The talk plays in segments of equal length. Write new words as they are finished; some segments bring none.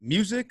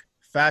Music,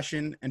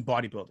 fashion, and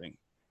bodybuilding.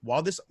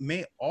 While this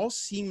may all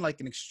seem like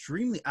an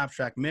extremely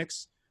abstract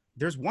mix,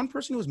 there's one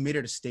person who has made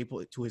it a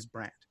staple to his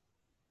brand.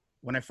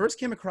 When I first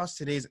came across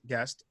today's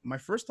guest, my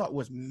first thought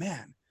was,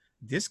 man,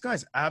 this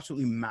guy's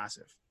absolutely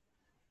massive.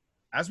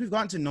 As we've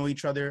gotten to know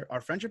each other,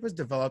 our friendship has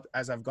developed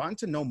as I've gotten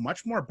to know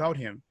much more about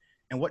him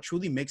and what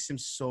truly makes him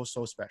so,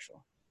 so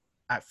special.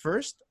 At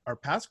first, our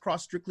paths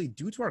crossed strictly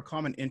due to our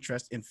common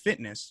interest in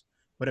fitness,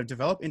 but have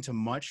developed into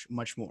much,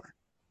 much more.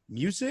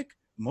 Music,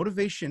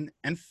 motivation,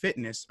 and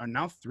fitness are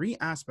now three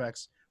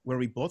aspects where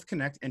we both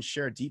connect and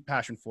share a deep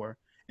passion for,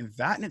 and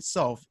that in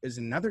itself is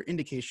another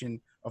indication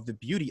of the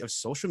beauty of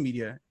social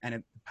media and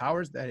the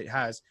powers that it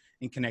has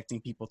in connecting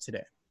people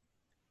today.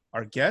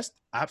 Our guest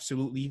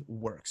absolutely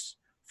works.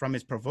 From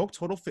his Provoke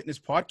Total Fitness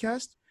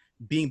podcast,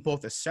 being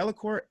both a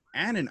Cellacore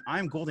and an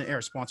I'm Golden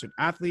Era sponsored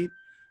athlete,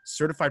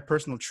 certified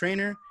personal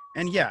trainer,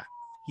 and yeah,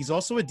 he's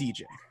also a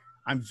DJ.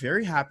 I'm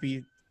very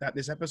happy that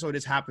this episode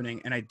is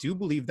happening, and I do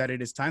believe that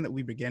it is time that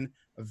we begin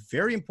a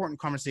very important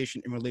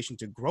conversation in relation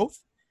to growth,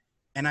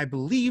 and I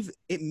believe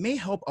it may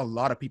help a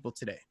lot of people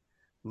today.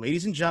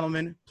 Ladies and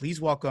gentlemen,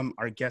 please welcome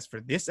our guest for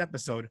this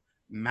episode,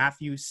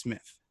 Matthew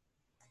Smith.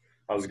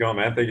 How's it going,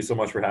 man? Thank you so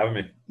much for having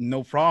me.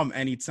 No problem.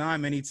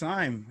 Anytime.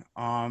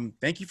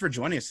 Thank you for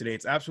joining us today.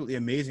 It's absolutely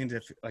amazing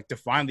to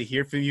finally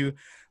hear from you.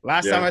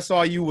 Last time I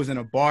saw you was in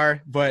a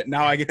bar, but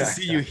now I get to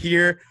see you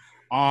here.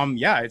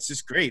 It's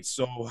just great.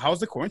 So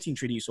how's the quarantine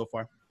treating you so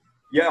far?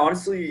 Yeah,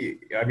 honestly,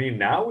 I mean,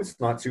 now it's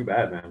not too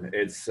bad, man.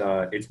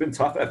 It's been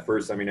tough at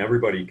first. I mean,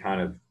 everybody kind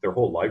of, their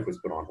whole life was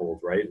put on hold,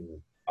 right?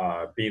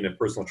 And being a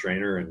personal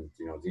trainer and,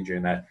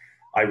 DJing that,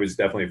 I was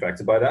definitely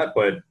affected by that,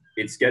 but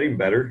it's getting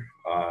better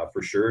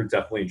for sure.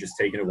 Definitely just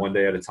taking it one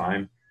day at a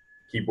time.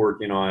 Keep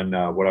working on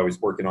what I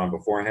was working on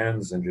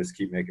beforehand and just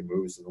keep making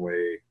moves in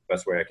the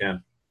best way I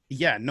can.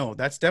 Yeah, no,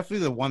 that's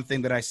definitely the one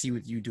thing that I see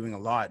with you doing a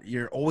lot.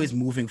 You're always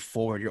moving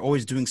forward. You're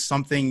always doing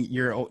something.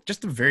 You're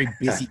just a very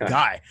busy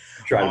guy.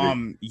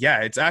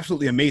 Yeah, it's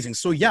absolutely amazing.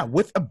 So yeah,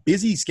 with a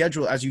busy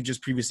schedule, as you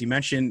just previously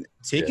mentioned,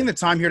 taking the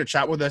time here to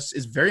chat with us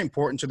is very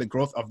important to the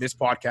growth of this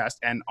podcast,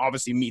 and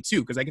obviously me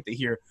too, because I get to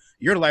hear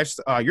your life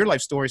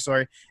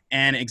story,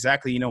 and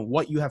exactly,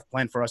 what you have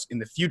planned for us in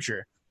the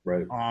future.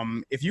 Right.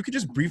 If you could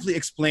just briefly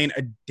explain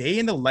a day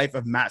in the life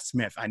of Matt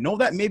Smith. I know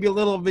that may be a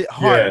little bit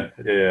hard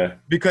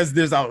because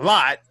there's a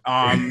lot.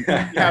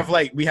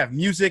 We have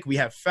music, we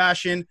have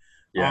fashion.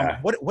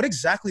 What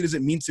exactly does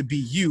it mean to be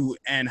you,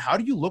 and how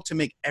do you look to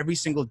make every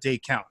single day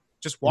count?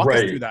 Just walk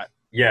us through that.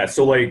 Yeah.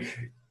 So like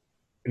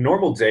a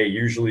normal day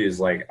usually is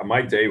like,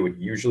 my day would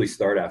usually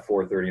start at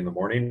 4:30 in the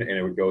morning and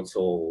it would go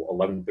till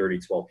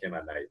 11:30, 12 p.m.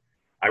 at night.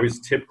 I was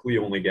typically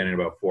only getting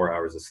about 4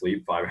 hours of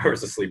sleep, 5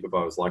 hours of sleep if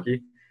I was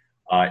lucky.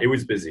 It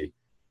was busy.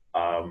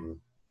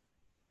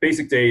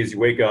 Basic days, you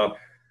wake up.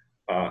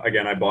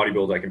 Again, I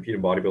bodybuild. I compete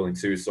in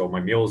bodybuilding too, so my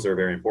meals are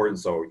very important.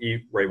 So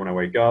eat right when I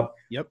wake up.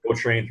 Go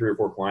train 3 or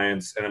 4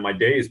 clients. And then my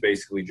day is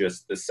basically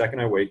just the second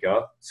I wake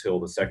up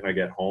till the second I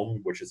get home,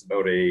 which is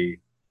about a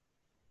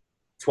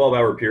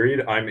 12-hour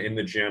period. I'm in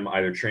the gym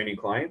either training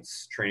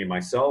clients, training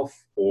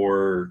myself,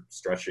 or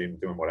stretching,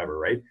 doing whatever,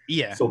 right?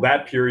 Yeah. So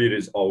that period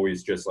is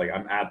always just like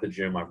I'm at the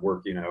gym, I'm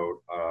working out,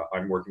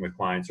 I'm working with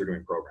clients or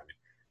doing programming.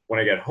 When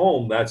I get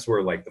home, that's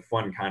where like the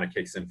fun kind of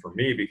kicks in for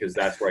me, because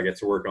that's where I get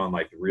to work on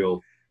like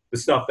the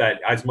stuff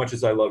that, as much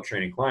as I love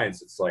training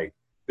clients, it's like,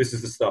 this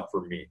is the stuff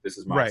for me. This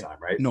is my time,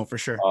 right? No, for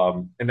sure.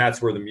 And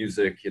that's where the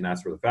music and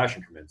that's where the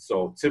fashion come in.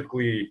 So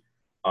typically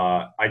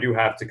I do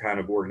have to kind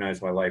of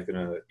organize my life in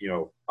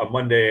a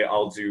Monday,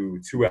 I'll do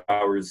 2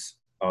 hours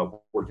of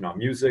working on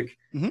music.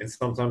 And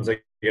sometimes I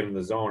get in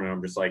the zone and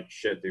I'm just like,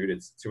 shit, dude,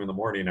 it's 2 a.m.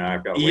 and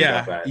I've got to wake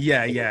up at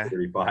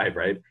 35,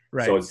 right?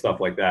 So it's stuff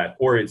like that.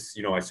 Or it's,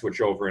 I switch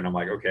over and I'm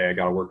like, okay, I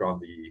got to work on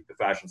the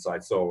fashion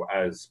side. So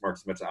as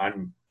Marcus mentioned,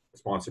 I'm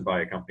sponsored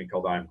by a company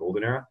called I'm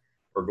Golden Era,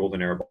 or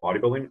Golden Era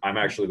Bodybuilding. I'm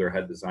actually their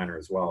head designer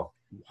as well.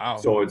 Wow.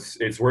 So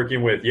it's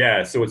working with,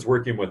 it's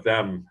working with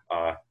them.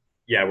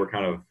 We're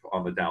kind of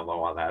on the down low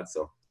on that.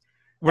 So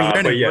we're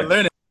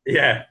learning.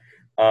 Yeah.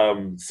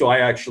 So I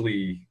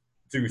actually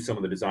do some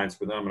of the designs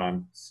for them, and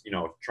I'm,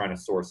 trying to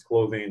source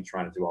clothing,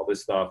 trying to do all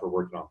this stuff. We're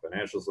working on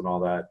financials and all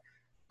that,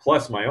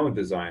 plus my own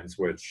designs,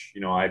 which,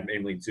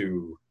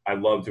 I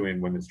love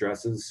doing women's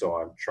dresses. So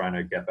I'm trying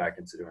to get back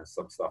into doing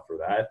some stuff for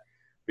that.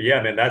 But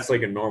yeah, man, that's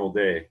like a normal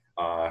day,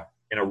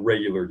 in a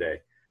regular day.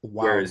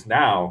 Wow. Whereas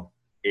now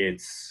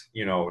it's,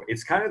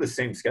 it's kind of the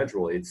same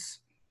schedule.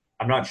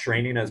 I'm not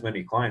training as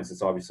many clients.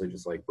 It's obviously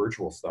just like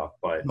virtual stuff,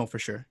 but no, for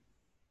sure.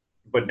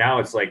 But now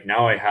it's like,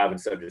 now I have,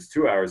 instead of just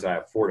 2 hours, I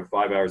have 4 to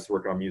 5 hours to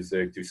work on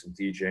music, do some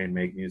DJing,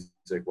 make music,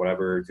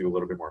 whatever, do a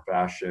little bit more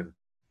fashion.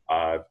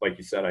 Like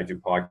you said, I do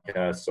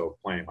podcasts, so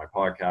playing my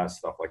podcast,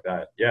 stuff like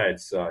that. Yeah,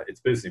 it's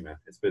busy, man.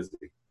 It's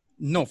busy.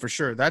 No, for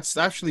sure. That's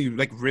actually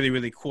like really,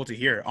 really cool to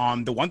hear.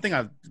 The one thing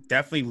I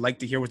definitely like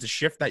to hear was the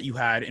shift that you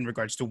had in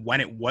regards to when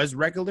it was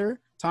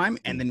regular time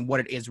and then what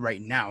it is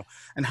right now,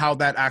 and how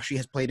that actually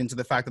has played into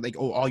the fact that like,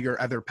 all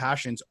your other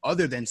passions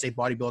other than say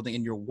bodybuilding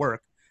and your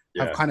work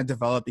have Yeah. kind of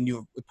developed, and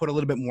you put a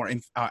little bit more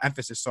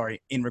emphasis,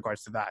 in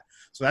regards to that.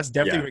 So that's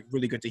definitely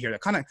really good to hear.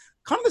 That kind of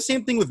the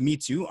same thing with me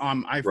too.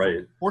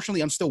 Right.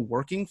 Fortunately, I'm still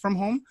working from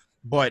home,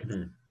 but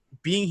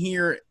being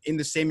here in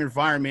the same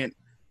environment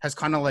has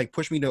kind of like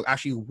pushed me to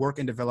actually work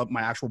and develop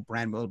my actual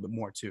brand a little bit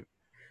more too.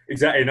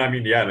 Exactly. And I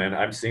mean, yeah, man,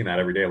 I'm seeing that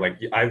every day. Like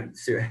I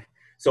see,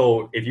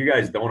 so if you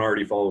guys don't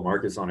already follow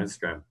Marcus on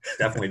Instagram,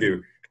 definitely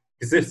do.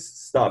 Because this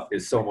stuff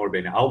is so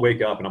motivating. I'll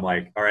wake up and I'm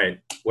like, all right,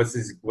 what's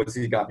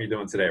he got me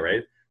doing today,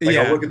 right? Like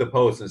I'll look at the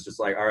post and it's just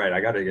like, all right, I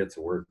got to get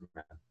to work,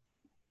 man.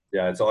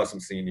 Yeah, it's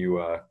awesome seeing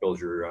you build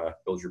your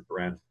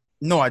brand.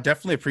 No, I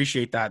definitely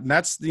appreciate that. And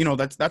that's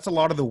a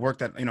lot of the work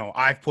that,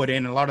 I've put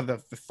in, a lot of the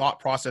thought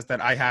process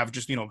that I have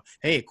just,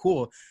 hey,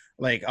 cool.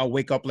 Like I'll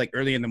wake up like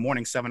early in the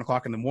morning,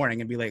 7:00 in the morning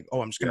and be like,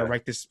 oh, I'm just going to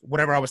write this,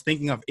 whatever I was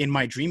thinking of in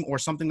my dream or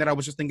something that I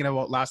was just thinking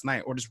about last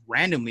night or just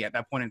randomly at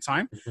that point in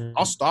time.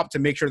 I'll stop to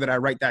make sure that I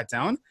write that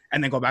down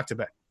and then go back to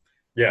bed.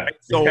 Yeah. Right?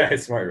 So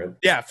it's smart, man.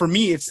 Yeah. For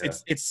me,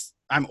 it's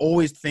I'm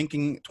always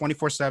thinking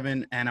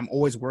 24/7 and I'm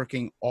always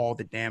working all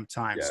the damn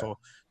time. Yeah. So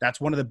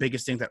that's one of the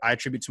biggest things that I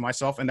attribute to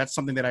myself. And that's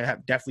something that I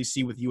definitely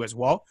see with you as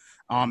well.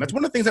 That's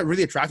one of the things that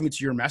really attracted me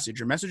to your message.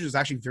 Your message is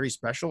actually very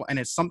special. And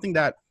it's something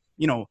that,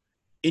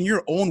 in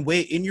your own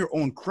way, in your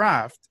own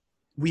craft,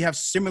 we have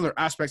similar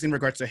aspects in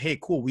regards to, hey,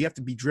 cool, we have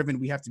to be driven.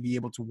 We have to be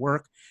able to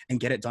work and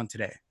get it done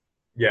today.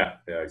 Yeah,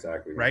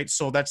 exactly. Right.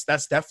 So that's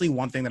definitely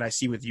one thing that I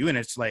see with you. And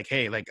it's like,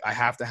 hey, like I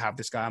have to have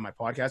this guy on my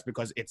podcast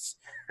because it's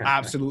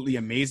absolutely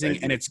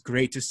amazing. And it's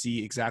great to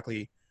see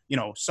exactly,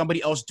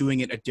 somebody else doing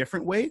it a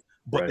different way,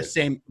 but the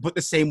same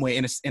way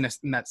in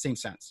that same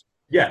sense.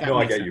 Yeah, no,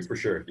 I get you for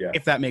sure. Yeah.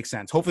 If that makes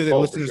sense. Hopefully the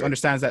listeners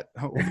understand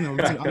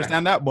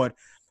that, but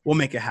we'll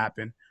make it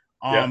happen.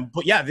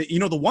 But yeah,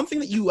 the one thing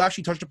that you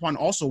actually touched upon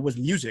also was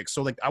music.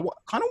 So like, I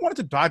kind of wanted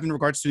to dive in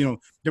regards to,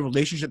 the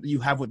relationship that you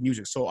have with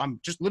music. So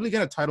I'm just literally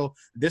going to title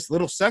this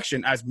little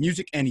section as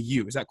Music and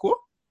You. Is that cool?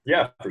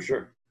 Yeah, for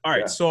sure. All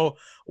right. Yeah. So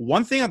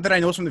one thing that I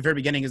noticed from the very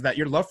beginning is that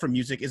your love for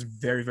music is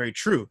very, very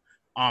true.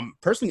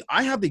 Personally,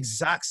 I have the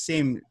exact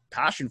same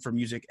passion for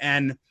music,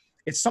 and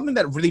it's something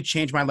that really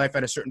changed my life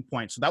at a certain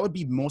point. So that would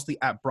be mostly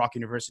at Brock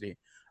University.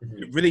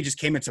 It really just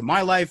came into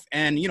my life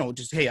and,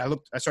 just, hey,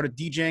 I started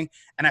DJing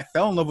and I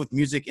fell in love with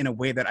music in a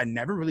way that I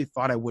never really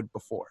thought I would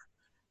before.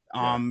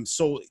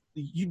 So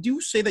you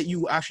do say that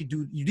you actually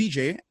you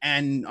DJ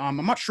and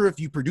I'm not sure if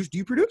you produce. Do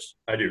you produce?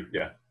 I do.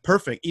 Yeah.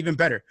 Perfect. Even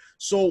better.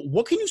 So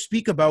what can you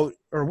speak about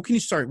or what can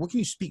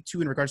you speak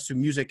to in regards to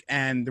music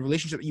and the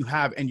relationship that you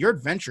have and your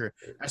adventure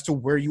as to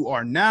where you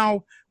are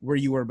now, where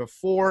you were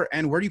before,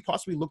 and where do you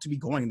possibly look to be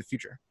going in the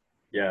future?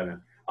 Yeah,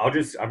 man. I'm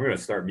going to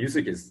start.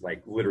 Music is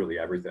like literally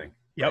everything.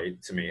 Yep.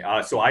 Right, to me.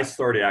 So I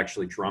started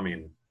actually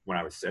drumming when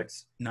I was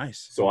 6.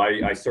 Nice. So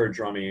I started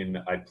drumming.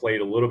 I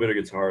played a little bit of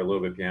guitar, a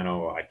little bit of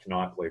piano. I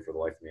cannot play for the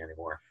life of me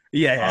anymore.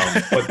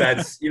 Yeah. But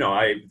that's,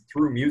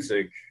 through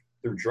music,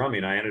 through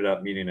drumming, I ended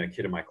up meeting a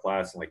kid in my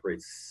class in like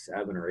grade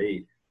 7 or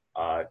 8,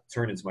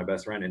 turned into my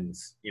best friend. And,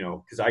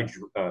 because I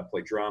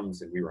played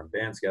drums and we were in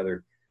bands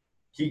together,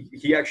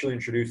 he actually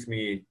introduced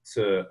me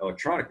to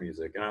electronic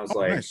music. And I was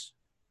like, nice.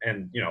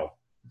 And,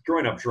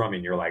 growing up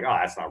drumming, you're like, oh,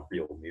 that's not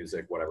real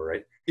music, whatever,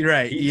 right?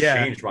 Right. He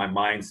changed my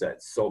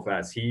mindset so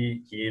fast.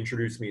 He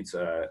introduced me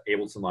to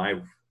Ableton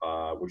Live,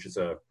 which is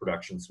a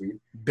production suite.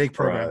 Big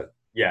program.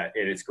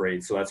 It is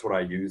great. So that's what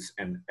I use.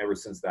 And ever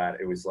since that,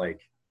 it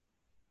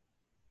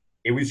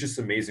was just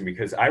amazing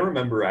because I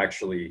remember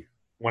actually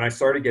when I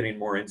started getting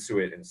more into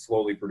it and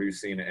slowly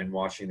producing and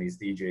watching these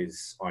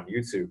DJs on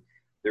YouTube,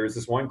 there was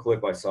this one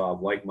clip I saw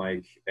of Like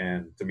Mike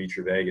and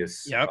Dimitri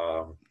Vegas. Yep.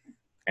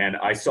 And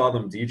I saw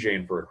them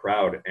DJing for a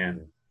crowd,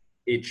 and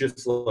it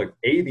just looked like,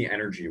 the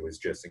energy was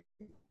just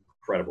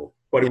incredible.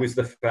 But it was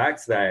the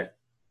fact that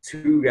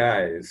 2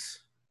 guys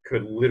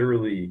could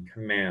literally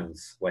command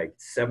like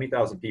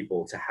 70,000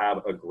 people to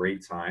have a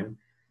great time,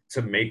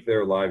 to make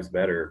their lives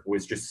better,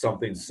 was just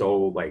something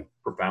so like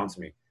profound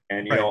to me.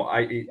 And,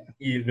 I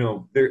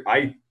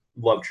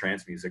love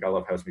trance music. I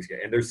love house music.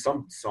 And there's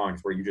some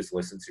songs where you just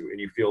listen to and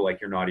you feel like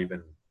you're not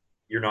even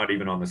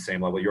on the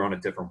same level. You're on a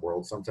different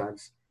world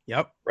sometimes.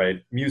 Yep.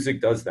 Right.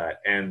 Music does that.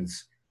 And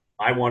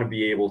I want to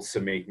be able to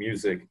make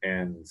music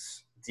and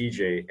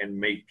DJ and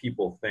make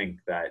people think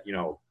that,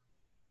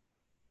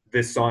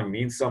 this song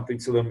means something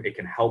to them. It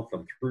can help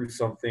them through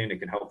something. It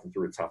can help them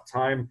through a tough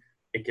time.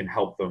 It can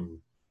help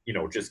them,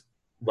 just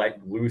let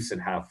loose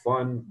and have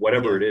fun,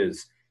 whatever it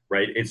is.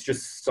 Right. It's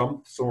just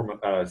some form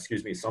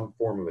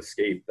of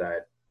escape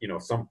that,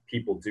 some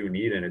people do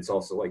need. And it's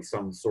also like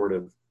some sort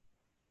of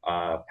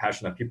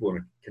passion that people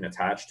can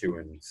attach to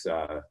and,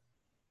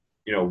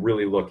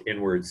 really look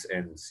inwards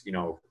and,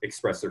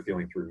 express their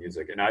feeling through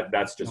music. And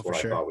that's just what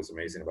I thought was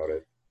amazing about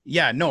it.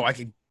 Yeah, no, I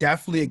can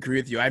definitely agree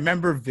with you. I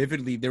remember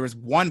vividly, there was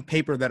one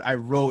paper that I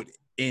wrote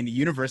in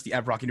university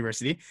at Brock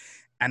University,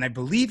 and I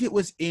believe it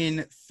was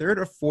in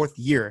 3rd or 4th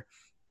year.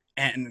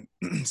 And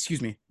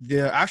excuse me,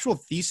 the actual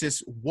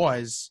thesis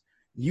was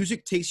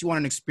music takes you on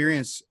an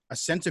experience, a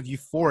sense of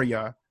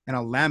euphoria and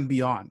a land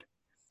beyond.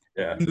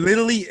 Yeah.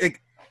 Literally,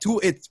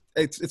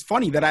 it's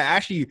funny that I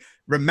actually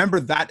remember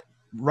that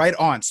right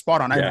on, spot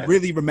on. I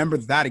really remember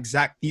that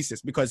exact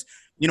thesis because,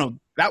 you know,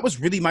 that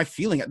was really my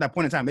feeling at that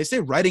point in time. They say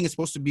writing is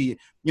supposed to be,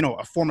 you know,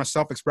 a form of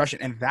self-expression,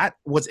 and that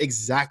was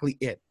exactly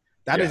it.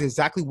 That is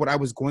exactly what I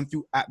was going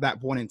through at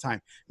that point in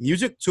time.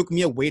 Music took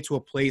me away to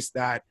a place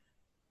that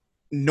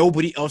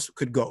nobody else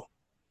could go,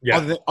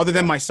 other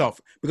than myself,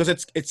 because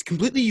it's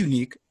completely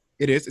unique.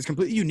 It's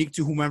completely unique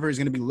to whomever is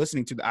going to be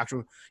listening to the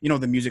actual, you know,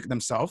 the music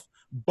themselves.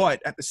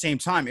 But at the same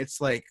time,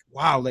 it's like,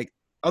 wow, like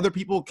other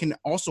people can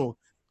also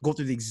go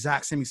through the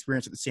exact same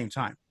experience at the same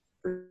time.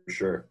 For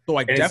sure. So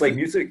and it's like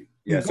music.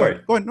 Yeah,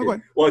 sorry. Go ahead. No, go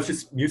ahead. Well, it's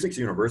just music's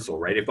universal,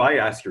 right? If I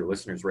ask your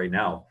listeners right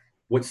now,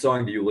 what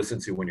song do you listen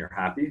to when you're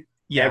happy?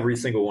 Yeah. Every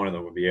single one of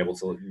them would be able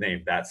to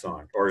name that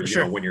song, or you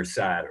know, when you're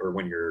sad, or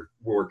when you're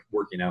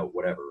working out,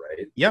 whatever,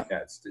 right? Yeah,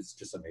 it's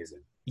just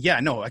amazing.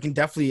 Yeah, no, I can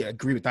definitely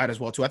agree with that as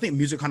well too. I think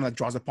music kind of like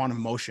draws upon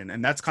emotion,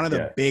 and that's kind of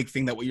the big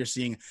thing that what you're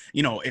seeing.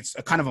 You know, it's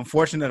kind of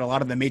unfortunate that a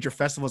lot of the major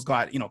festivals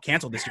got, you know,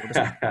 canceled this year.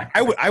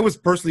 I was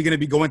personally going to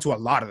be going to a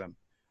lot of them.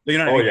 You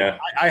know what I mean? Yeah.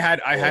 I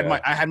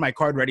had my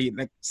card ready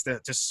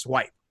to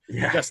swipe.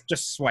 Yeah.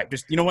 Just swipe.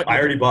 Just, you know what? I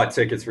already bought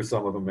tickets for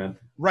some of them, man.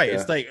 Right. Yeah.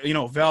 It's like, you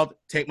know, Veld,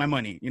 take my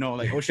money. You know,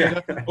 like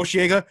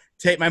Oshiega,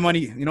 take my money.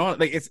 You know,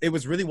 like it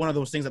was really one of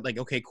those things that like,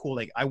 okay, cool.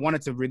 Like I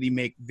wanted to really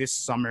make this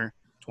summer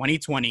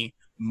 2020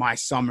 my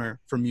summer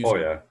for music. Oh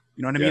yeah.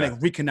 You know what I mean? Like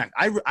reconnect.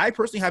 I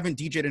personally haven't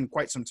DJed in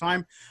quite some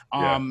time.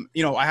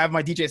 You know, I have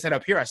my DJ set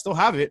up here. I still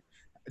have it.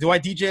 Do I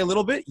DJ a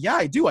little bit? Yeah,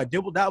 I do. I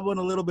dabble in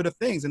a little bit of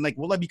things. And like,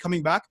 will I be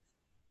coming back?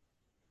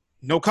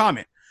 No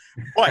comment.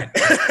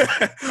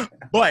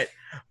 But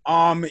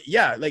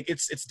yeah, like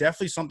it's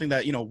definitely something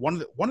that, you know,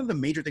 one of the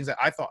major things that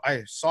I thought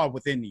I saw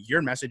within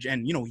your message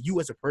and, you know, you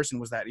as a person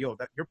was that,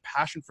 that your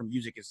passion for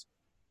music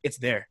it's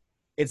there.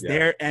 It's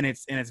there, and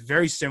it's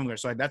very similar.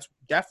 So that's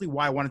definitely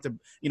why I wanted to,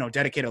 you know,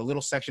 dedicate a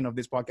little section of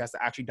this podcast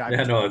to actually dive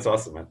into. No, that's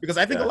awesome, man. Because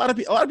I think a lot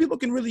of people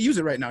can really use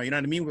it right now. You know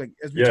what I mean? Like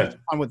as we touched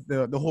on with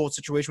the whole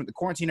situation with the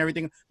quarantine and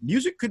everything,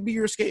 music could be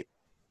your escape.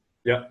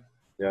 Yeah,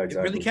 exactly.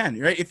 It really can,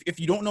 right? If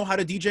you don't know how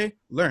to DJ,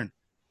 learn.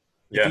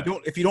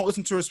 If you don't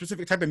listen to a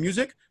specific type of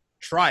music,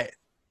 try it.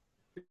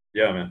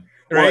 Yeah, man.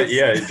 Right? Well,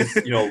 yeah,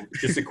 just, you know,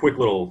 just a quick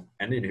little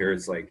ending here.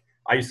 It's like,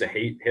 I used to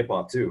hate hip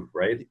hop too,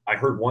 right? I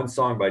heard one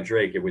song by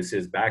Drake. It was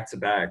his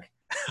back-to-back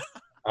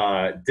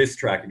diss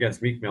track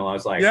against Meek Mill. I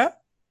was like,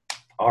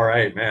 all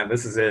right, man,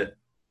 this is it.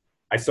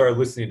 I started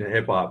listening to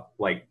hip hop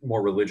like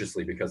more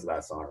religiously because of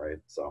that song, right?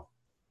 So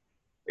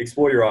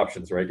explore your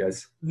options, right,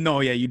 guys? No,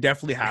 yeah, you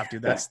definitely have to.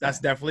 That's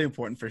definitely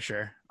important for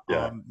sure.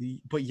 Yeah.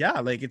 But yeah,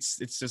 like it's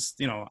just,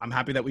 you know, I'm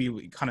happy that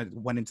we kind of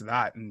went into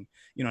that, and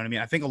you know what I mean?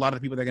 I think a lot of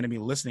the people that are going to be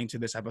listening to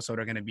this episode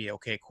are going to be,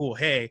 okay, cool.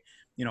 Hey,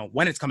 you know,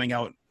 when it's coming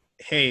out,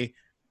 hey,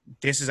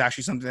 this is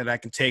actually something that I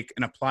can take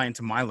and apply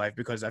into my life,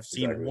 because I've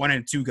seen one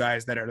and two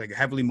guys that are like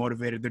heavily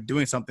motivated. They're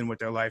doing something with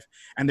their life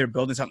and they're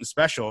building something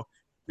special.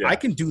 Yeah. I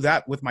can do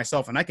that with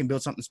myself, and I can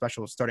build something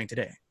special starting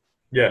today.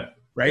 Yeah.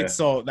 Right. Yeah.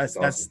 So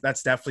that's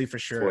definitely for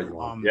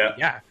sure.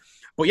 Yeah.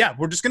 But yeah,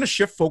 we're just going to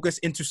shift focus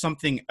into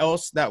something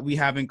else that we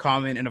have in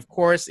common. And of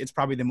course, it's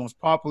probably the most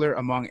popular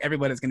among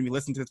everybody that's going to be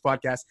listening to this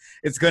podcast.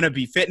 It's going to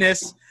be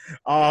fitness.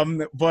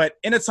 But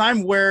in a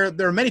time where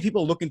there are many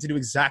people looking to do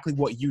exactly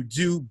what you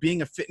do,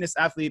 being a fitness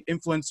athlete,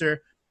 influencer,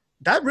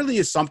 that really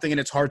is something, and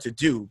it's hard to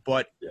do,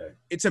 but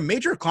it's a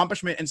major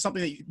accomplishment and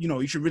something that, you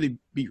know, you should really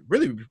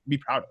be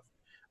proud of.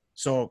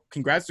 So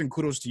congrats and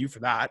kudos to you for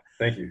that.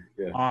 Thank you.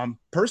 Yeah.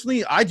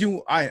 Personally, I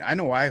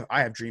know I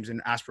have dreams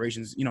and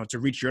aspirations, you know, to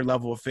reach your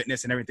level of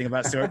fitness and everything of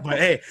that sort. But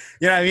hey,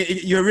 you know, I mean,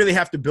 you really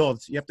have to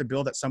build. You have to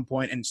build at some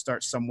point and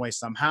start some way,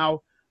 somehow.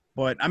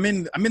 But I'm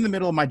in the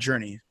middle of my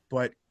journey.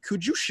 But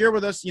could you share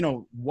with us, you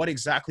know, what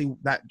exactly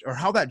that, or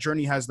how that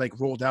journey has like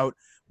rolled out,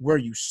 where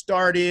you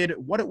started,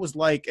 what it was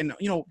like, and,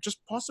 you know,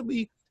 just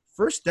possibly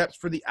first steps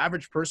for the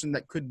average person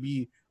that could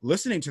be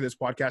listening to this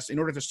podcast in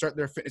order to start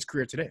their fitness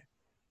career today?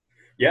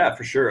 Yeah,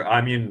 for sure.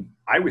 I mean,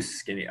 I was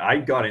skinny. I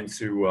got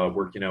into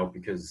working out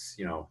because,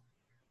 you know,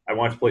 I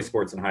wanted to play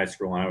sports in high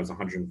school, and I was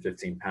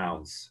 115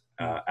 pounds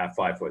at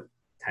 5'10",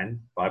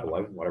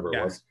 5'11", whatever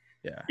it was.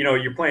 Yeah. You know,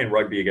 you're playing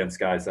rugby against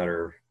guys that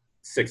are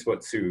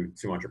 6'2",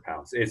 200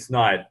 pounds. It's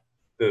not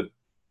the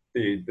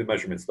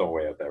measurements don't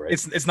weigh out there, right?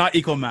 It's not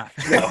equal math.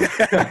 No.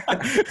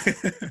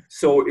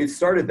 So it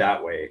started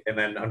that way. And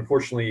then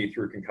unfortunately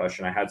through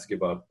concussion, I had to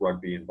give up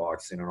rugby and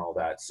boxing and all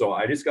that. So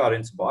I just got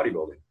into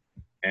bodybuilding.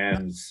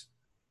 And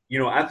you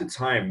know, at the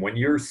time when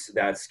you're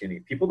that skinny,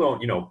 people don't,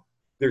 you know,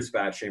 there's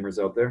fat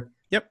shamers out there.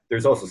 Yep.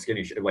 There's also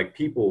skinny, like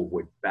people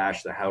would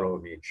bash the hell out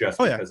of me just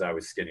because I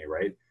was skinny,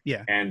 right?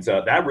 Yeah. And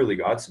that really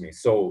got to me.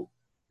 So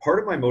part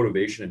of my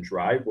motivation and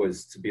drive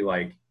was to be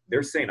like,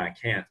 they're saying I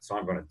can't, so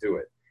I'm going to do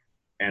it.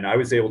 And I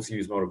was able to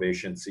use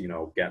motivation to, you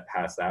know, get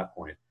past that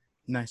point.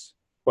 Nice.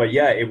 But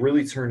yeah, it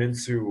really turned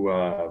into,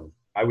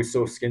 I was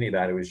so skinny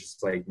that it was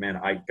just like, man,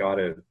 I got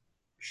to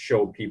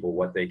show people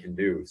what they can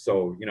do.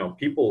 So, you know,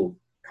 people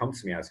come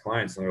to me as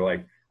clients and they're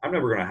like, I'm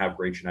never going to have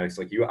great genetics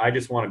like you. I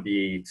just want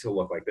to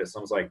look like this. I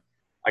was like,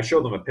 I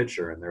showed them a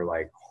picture and they're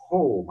like,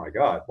 oh my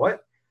God,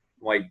 what?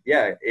 Like,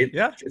 yeah, it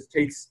Yeah. just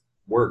takes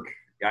work.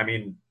 I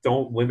mean,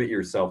 don't limit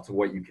yourself to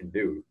what you can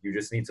do. You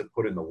just need to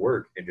put in the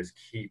work and just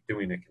keep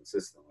doing it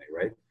consistently,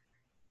 right?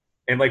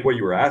 And like what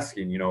you were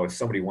asking, you know, if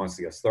somebody wants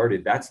to get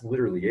started, that's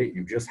literally it.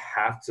 You just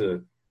have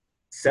to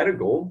set a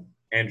goal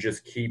and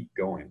just keep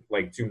going.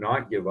 Like, do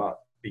not give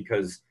up,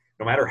 because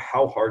no matter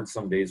how hard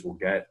some days will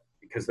get,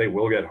 because they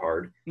will get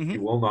hard, Mm-hmm.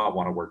 you will not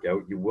want to work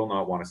out. You will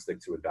not want to stick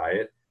to a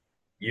diet.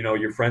 You know,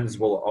 your friends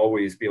will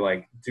always be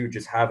like, dude,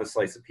 just have a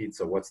slice of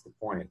pizza. What's the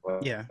point?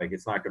 Yeah. Like,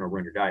 it's not going to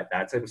ruin your diet,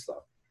 that type of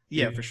stuff.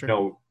 Yeah, You for sure.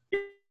 know,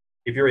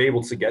 if you're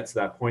able to get to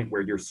that point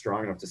where you're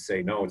strong enough to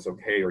say, no, it's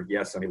okay, or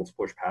yes, I'm able to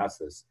push past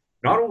this,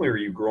 not only are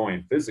you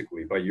growing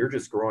physically, but you're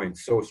just growing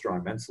so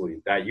strong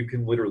mentally that you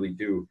can literally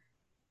do,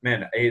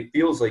 man, it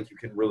feels like you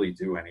can really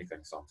do anything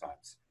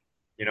sometimes.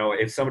 You know,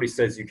 if somebody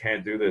says you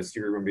can't do this,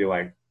 you're going to be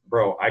like,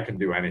 bro, I can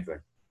do anything.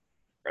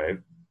 Right.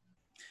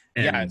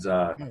 Yeah. And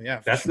Oh, yeah,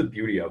 for that's sure. the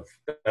beauty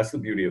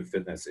of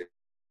fitness.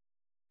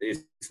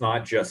 It's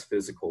not just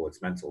physical,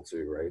 it's mental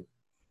too, right?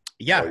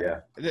 Yeah. So,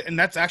 yeah. And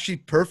that's actually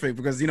perfect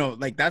because, you know,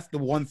 like that's the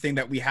one thing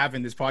that we have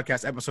in this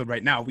podcast episode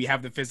right now. We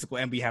have the physical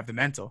and we have the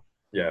mental.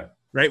 Yeah.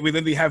 Right. We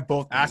literally have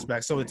both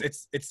aspects. So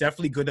it's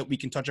definitely good that we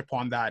can touch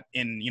upon that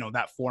in, you know,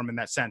 that form, in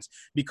that sense,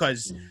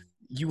 because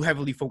you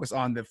heavily focus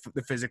on the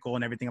physical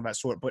and everything of that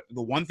sort. But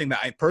the one thing that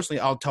I personally,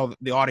 I'll tell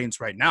the audience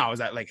right now is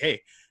that, like,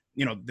 hey,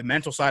 you know, the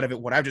mental side of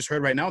it, what I've just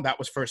heard right now, that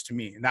was first to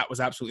me. And that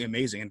was absolutely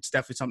amazing. And it's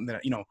definitely something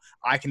that, you know,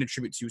 I can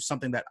attribute to,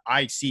 something that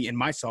I see in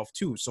myself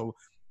too. So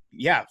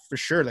yeah, for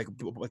sure. Like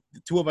the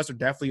two of us are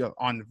definitely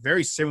on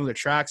very similar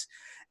tracks.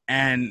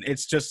 And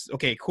it's just,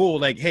 okay, cool.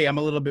 Like, hey, I'm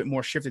a little bit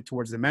more shifted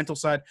towards the mental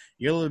side.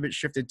 You're a little bit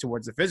shifted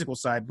towards the physical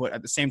side. But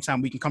at the same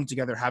time, we can come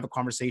together, have a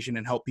conversation,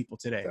 and help people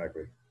today.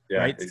 Exactly. Yeah,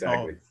 right?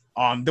 exactly.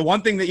 So, the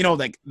one thing that, you know,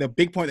 like the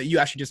big point that you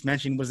actually just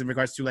mentioned was in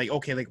regards to, like,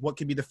 okay, like what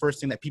could be the first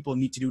thing that people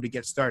need to do to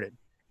get started?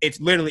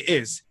 It literally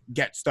is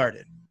get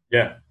started.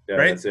 Yeah,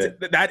 right? That's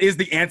it. That is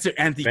the answer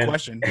and the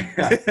question.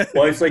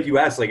 Well, it's like you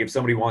asked, like if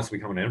somebody wants to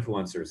become an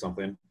influencer or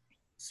something,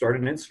 start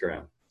an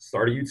Instagram,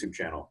 start a YouTube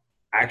channel,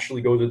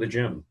 actually go to the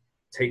gym,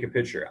 take a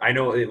picture. I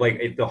know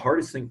the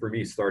hardest thing for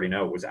me starting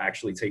out was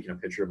actually taking a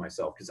picture of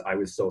myself, because I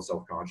was so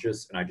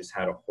self-conscious and I just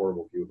had a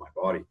horrible view of my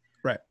body.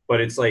 Right.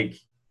 But it's like,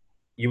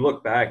 you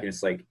look back and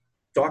it's like,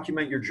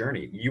 document your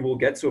journey. You will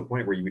get to a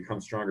point where you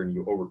become stronger and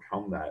you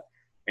overcome that,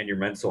 and your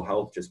mental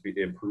health just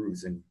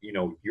improves, and you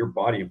know, your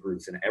body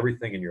improves, and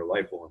everything in your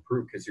life will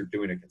improve because you're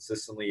doing it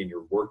consistently and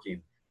you're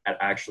working at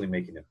actually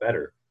making it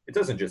better. It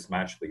doesn't just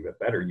magically get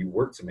better. You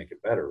work to make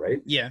it better,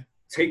 right? Yeah.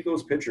 Take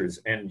those pictures,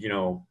 and you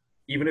know,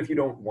 even if you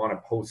don't want to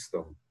post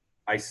them,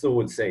 I still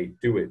would say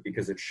do it,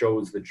 because it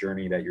shows the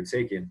journey that you're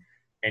taking,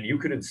 and you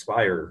could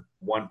inspire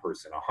one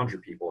person,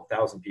 100 people,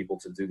 1,000 people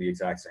to do the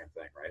exact same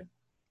thing, right?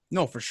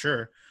 No, for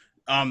sure.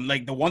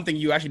 Like the one thing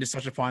you actually just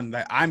touched upon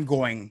that I'm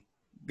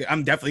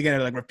definitely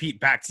gonna like repeat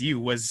back to you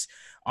was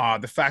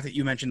the fact that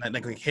you mentioned that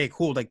like hey,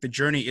 cool, like the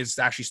journey is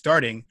actually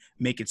starting,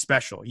 make it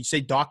special. You say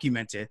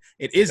document it.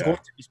 It is going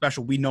to be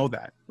special. We know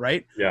that,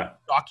 right? Yeah.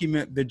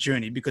 Document the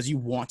journey because you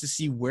want to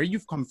see where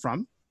you've come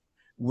from,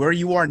 where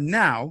you are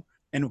now,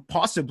 and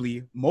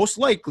possibly, most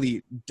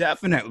likely,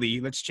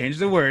 definitely, let's change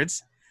the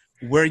words,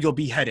 where you'll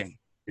be heading.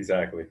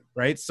 Exactly.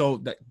 Right. So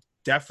that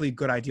definitely a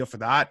good idea for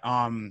that.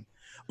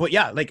 But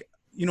yeah, like,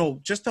 you know,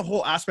 just the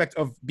whole aspect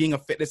of being a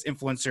fitness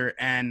influencer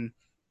and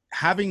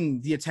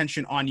having the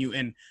attention on you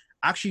and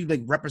actually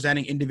like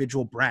representing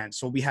individual brands.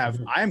 So we have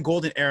I Am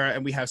Golden Era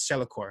and we have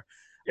Celicor.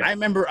 Yeah. I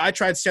remember I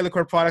tried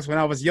Celicor products when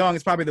I was young.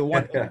 It's probably the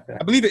one,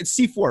 I believe it's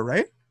C4,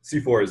 right?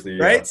 C4 is the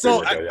right.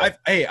 So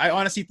I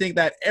honestly think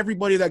that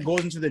everybody that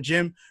goes into the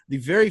gym, the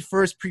very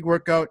first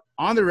pre-workout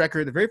on the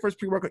record, the very first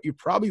pre-workout you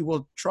probably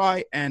will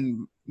try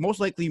and most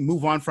likely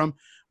move on from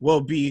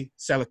will be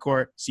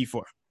Celicor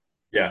C4.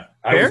 Yeah,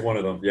 I was one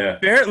of them. Yeah.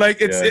 Fair?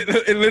 Like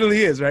it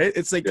literally is, right?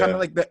 It's like kind of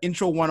like the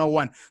intro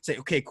 101. Say,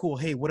 okay, cool.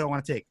 Hey, what do I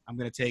want to take? I'm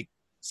going to take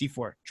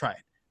C4. Try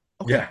it.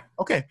 Okay. Yeah.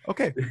 Okay.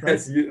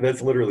 Right?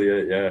 That's literally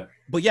it. Yeah.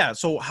 But yeah,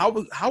 so how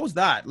was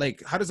that?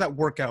 Like, how does that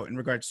work out in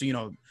regards to, you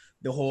know,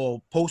 the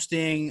whole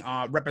posting,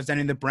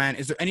 representing the brand?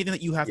 Is there anything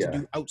that you have to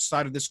do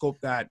outside of the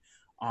scope that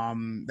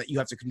that you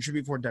have to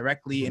contribute for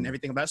directly and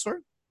everything of that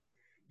sort?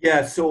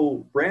 Yeah.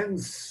 So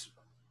brands,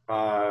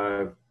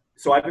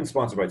 so I've been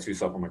sponsored by 2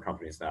 supplement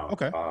companies now.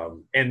 Okay.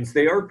 And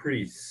they are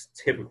pretty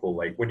typical.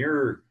 Like when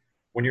you're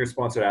a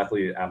sponsored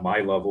athlete at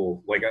my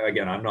level, like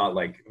again, I'm not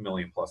like 1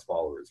 million+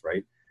 followers,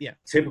 right? Yeah.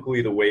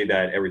 Typically the way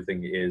that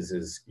everything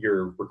is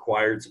you're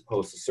required to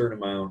post a certain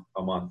amount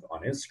a month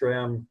on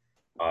Instagram.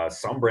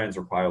 Some brands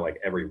require like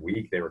every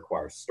week. They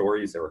require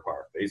stories. They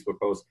require Facebook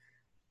posts.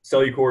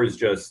 Celicor is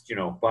just, you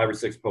know, 5 or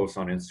 6 posts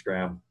on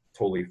Instagram.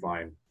 Totally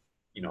fine.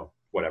 You know,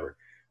 whatever.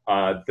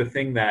 The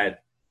thing that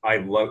I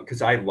love,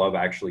 because I love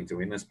actually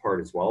doing this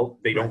part as well.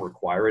 They don't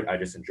require it. I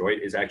just enjoy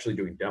it, is actually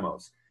doing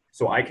demos.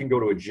 So I can go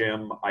to a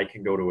gym, I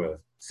can go to a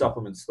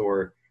supplement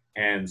store,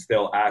 and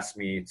they'll ask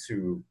me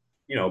to,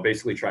 you know,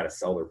 basically try to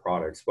sell their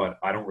products, but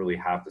I don't really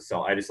have to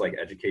sell. I just like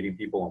educating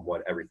people on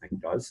what everything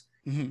does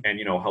and,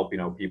 you know, helping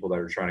out people that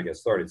are trying to get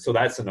started. So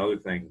that's another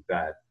thing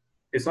that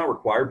it's not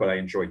required, but I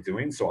enjoy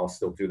doing. So I'll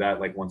still do that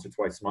like once or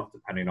twice a month,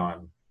 depending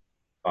on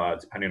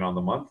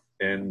the month.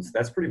 And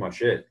that's pretty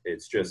much it.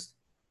 It's just,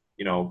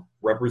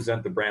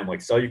 represent the brand. Like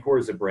Cellucor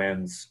is a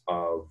brand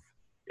of,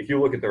 if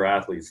you look at their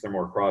athletes, they're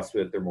more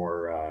CrossFit, they're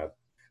more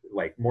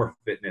more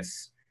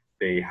fitness.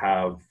 They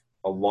have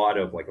a lot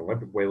of like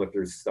Olympic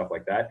weightlifters, stuff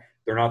like that.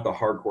 They're not the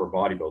hardcore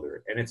bodybuilder.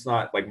 And it's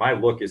not like my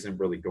look isn't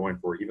really going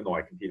for, even though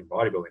I compete in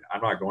bodybuilding,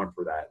 I'm not going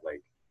for that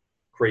like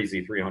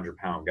crazy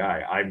 300-pound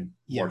guy. I'm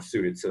more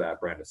suited to that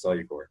brand of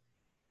Cellucor.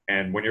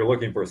 And when you're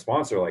looking for a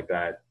sponsor like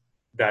that,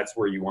 that's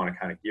where you want to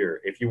kind of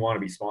gear. If you want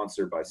to be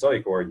sponsored by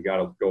Cellucor, you got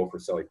to go for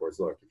Cellucor's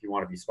look. If you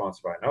want to be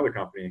sponsored by another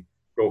company,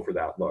 go for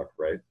that look,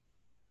 right?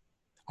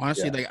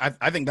 Honestly, like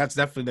I think that's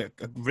definitely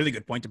a really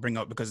good point to bring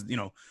up, because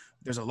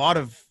there's a lot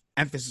of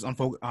emphasis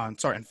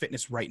on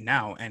fitness right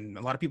now, and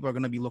a lot of people are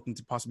going to be looking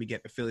to possibly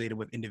get affiliated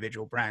with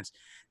individual brands,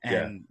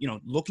 and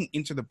looking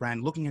into the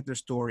brand, looking at their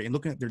story, and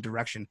looking at their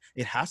direction,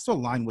 it has to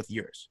align with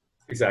yours.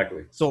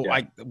 Exactly. So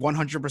I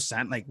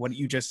 100%, like what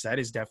you just said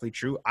is definitely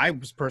true. I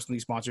was personally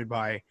sponsored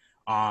by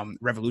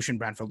Revolution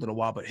brand for a little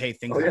while, but hey,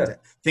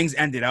 things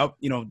ended up,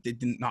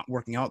 not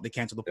working out. They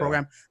canceled the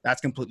program.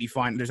 That's completely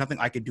fine. There's nothing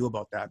I could do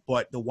about that.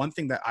 But the one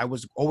thing that I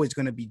was always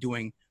going to be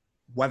doing,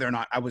 whether or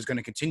not I was going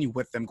to continue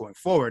with them going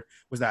forward,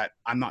 was that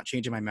I'm not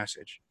changing my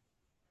message.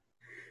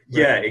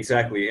 Right? Yeah,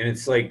 exactly. And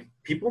it's like,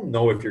 people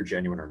know if you're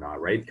genuine or not,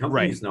 right?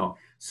 Companies know.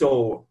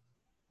 So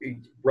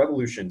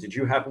Revolution, did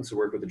you happen to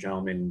work with a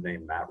gentleman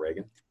named Matt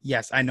Reagan?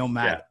 Yes, I know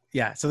Matt.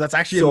 Yeah. So that's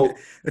actually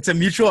it's a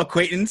mutual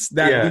acquaintance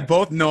that we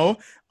both know.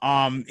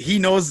 He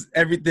knows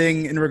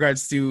everything in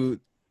regards to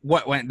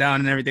what went down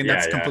and everything.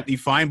 That's completely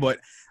fine. But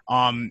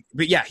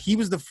yeah, he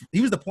was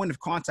the point of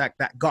contact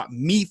that got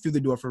me through the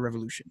door for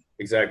Revolution.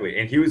 Exactly.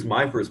 And he was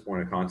my first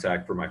point of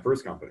contact for my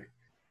first company,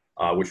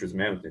 which was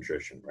Mammoth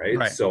Nutrition,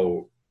 right?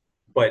 So,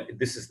 but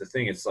this is the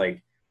thing. It's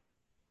like,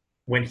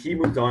 when he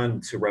moved on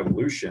to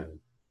Revolution,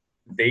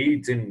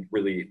 they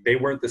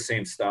weren't the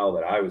same style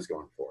that I was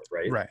going for,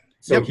 right?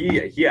 So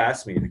he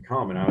asked me to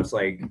come, and I was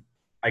like,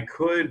 I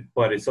could,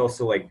 but it's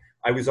also like,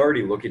 I was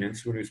already looking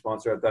into a new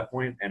sponsor at that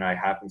point, and I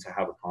happened to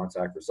have a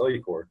contact for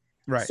Cellucor.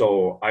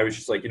 So I was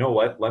just like, you know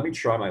what, let me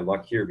try my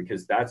luck here,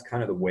 because that's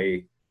kind of the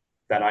way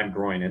that I'm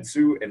growing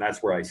into, and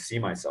that's where I see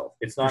myself.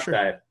 It's not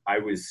that I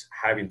was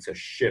having to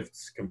shift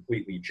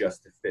completely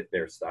just to fit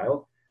their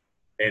style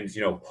and,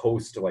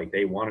 post like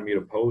they wanted me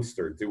to post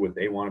or do what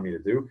they wanted me to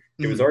do.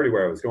 It was already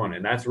where I was going.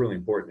 And that's really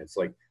important. It's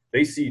like,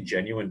 they see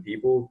genuine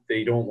people.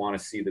 They don't want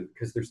to see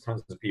because there's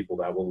tons of people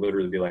that will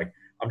literally be like,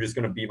 I'm just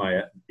going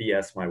to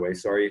BS my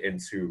way,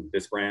 into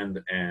this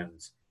brand and,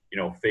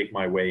 fake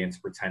my way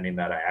into pretending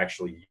that I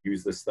actually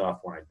use this stuff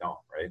when I don't,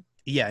 right?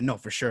 Yeah, no,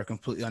 for sure.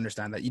 Completely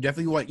understand that. You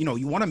definitely want,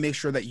 you want to make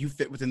sure that you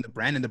fit within the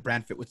brand and the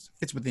brand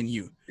fits within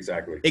you.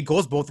 Exactly. It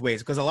goes both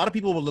ways, because a lot of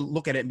people will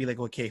look at it and be like,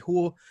 okay,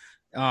 cool.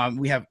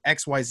 We have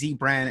XYZ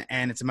brand,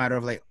 and it's a matter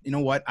of like, you know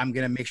what? I'm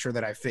going to make sure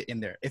that I fit in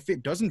there. If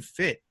it doesn't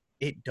fit,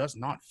 it does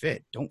not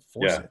fit. Don't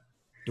force it.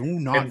 Do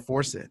not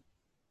force it.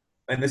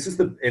 And this is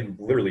and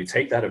literally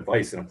take that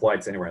advice and apply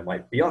it to anywhere in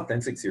life. Be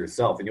authentic to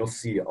yourself, and you'll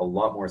see a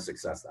lot more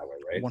success that way,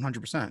 right?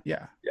 100%.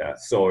 Yeah. Yeah.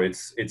 So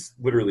it's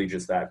literally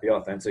just that. Be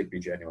authentic, be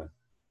genuine.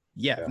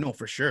 Yeah, no,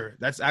 for sure.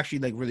 That's actually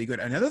like really good.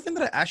 Another thing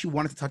that I actually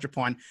wanted to touch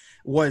upon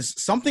was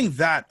something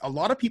that a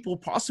lot of people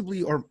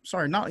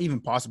not even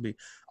possibly,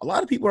 a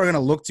lot of people are going to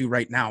look to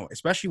right now,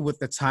 especially with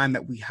the time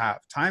that we have.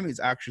 Time is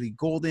actually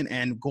golden,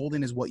 and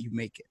golden is what you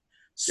make it.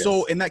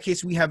 So in that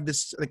case, we have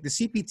this, like the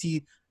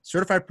CPT,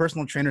 Certified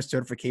Personal Trainer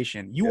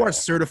certification. You are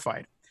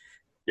certified.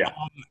 Yeah.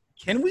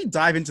 Can we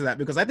dive into that?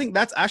 Because I think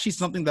that's actually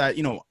something that,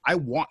 I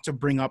want to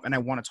bring up and I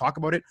want to talk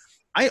about it.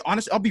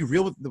 I'll be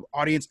real with the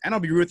audience, and I'll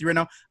be real with you right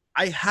now.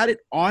 I had it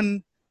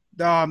on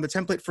the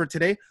template for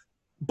today,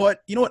 but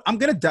you know what?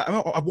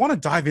 I want to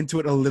dive into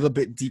it a little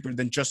bit deeper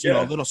than just,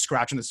 a little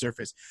scratch on the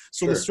surface.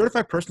 So the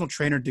Certified Personal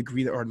Trainer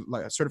degree or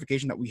like a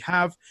certification that we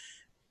have,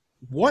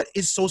 what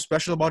is so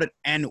special about it,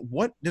 and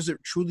what does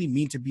it truly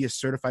mean to be a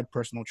certified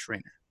personal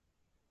trainer?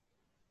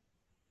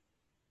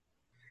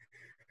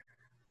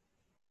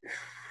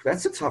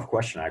 That's a tough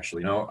question,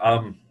 actually.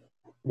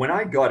 When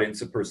I got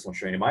into personal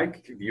training, my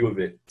view of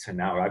it to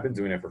now, I've been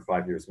doing it for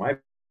 5 years. My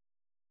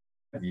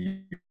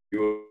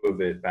view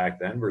of it back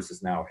then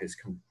versus now has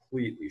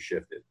completely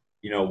shifted.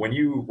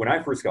 When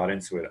I first got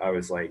into it, I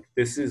was like,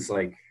 this is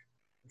like,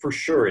 for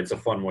sure, it's a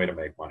fun way to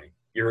make money.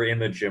 You're in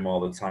the gym all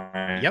the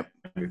time. Yep.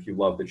 If you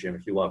love the gym,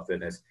 if you love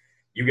fitness,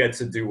 you get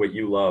to do what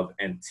you love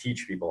and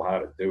teach people how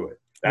to do it.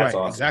 That's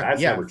awesome. Exactly.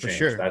 That's never changed.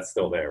 Sure. That's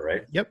still there,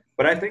 right? Yep.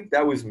 But I think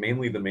that was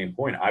mainly the main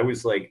point. I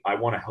was like, I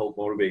want to help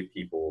motivate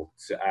people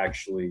to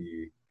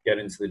actually get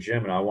into the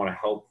gym, and I want to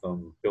help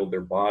them build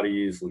their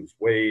bodies, lose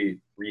weight,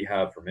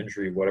 rehab from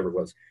injury, whatever it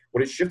was.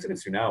 What it's shifted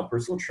into now,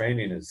 personal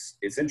training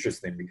it's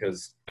interesting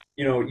because,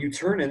 you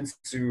turn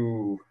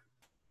into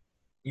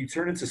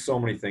so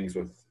many things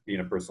with being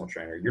a personal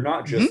trainer. You're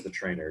not just the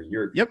trainer.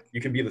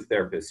 You can be the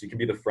therapist. You can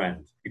be the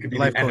friend. You can be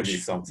the enemy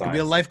sometimes. You can be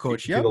a life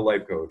coach. You can be the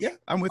life coach. Yeah,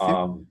 I'm with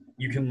you.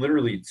 You can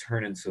literally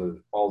turn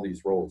into all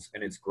these roles,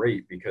 and it's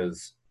great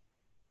because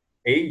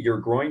you're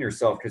growing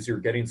yourself because you're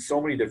getting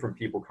so many different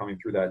people coming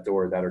through that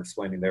door that are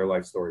explaining their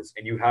life stories,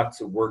 and you have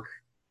to work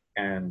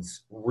and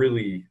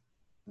really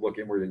look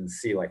inward and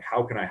see like,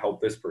 how can I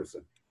help this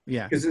person?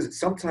 Yeah. Because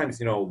sometimes,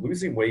 you know,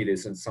 losing weight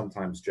isn't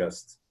sometimes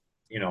just,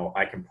 you know,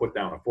 I can put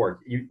down a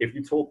fork. If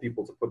you told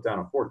people to put down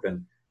a fork,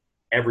 then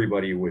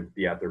everybody would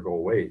be at their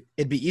goal weight.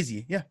 It'd be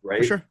easy. Yeah, right?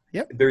 For sure.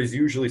 Yep. There's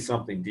usually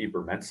something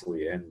deeper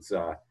mentally, and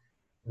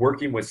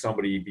working with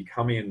somebody,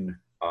 becoming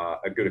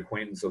a good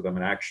acquaintance of them,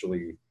 and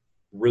actually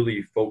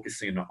really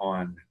focusing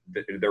on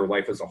their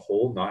life as a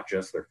whole, not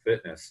just their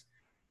fitness.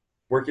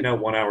 Working out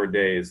 1 hour a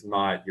day is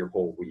not your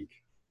whole week,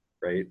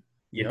 right?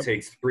 It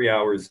takes 3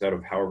 hours out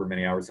of however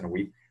many hours in a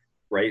week,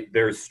 right?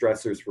 There's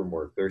stressors from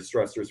work, there's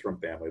stressors from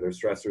family, there's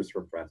stressors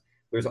from friends,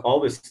 there's all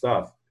this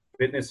stuff.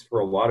 Fitness for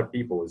a lot of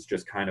people is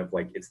just kind of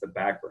like, it's the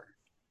back burner.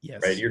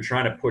 Yes. Right? You're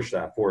trying to push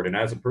that forward. And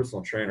as a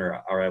personal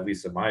trainer, or at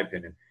least in my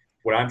opinion,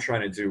 what I'm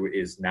trying to do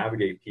is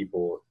navigate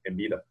people and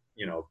be the,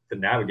 you know, the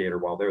navigator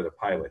while they're the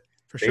pilot.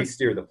 For They sure.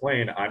 steer the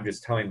plane. I'm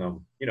just telling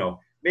them, you know,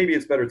 maybe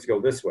it's better to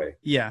go this way.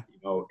 Yeah. You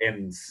know,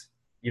 and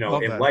you know,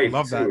 Love in that. life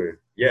Love too. that.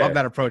 Yeah. Love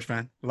that approach,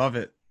 man. Love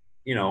it.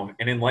 You know,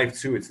 and in life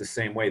too, it's the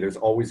same way. There's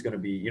always going to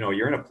be, you know,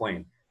 you're in a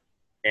plane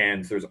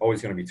and there's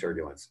always going to be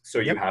turbulence. So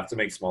you have to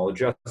make small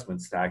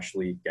adjustments to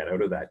actually get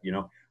out of that. You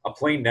know, a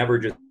plane never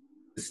just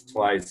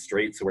flies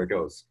straight to where it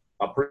goes.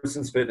 A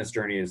person's fitness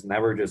journey is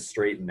never just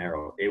straight and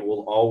narrow. It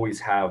will always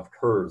have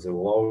curves. It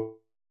will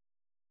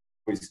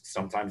always,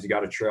 sometimes you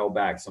got to trail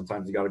back.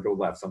 Sometimes you got to go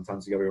left.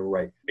 Sometimes you got to go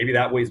right. Maybe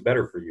that way is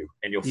better for you,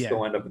 and you'll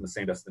still end up in the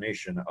same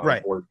destination,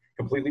 or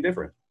completely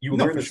different. You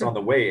learn this on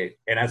the way.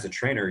 And as a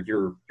trainer,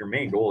 your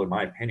main goal, in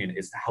my opinion,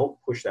 is to help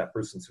push that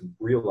person to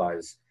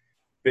realize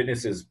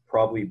fitness is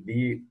probably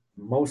the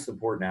most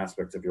important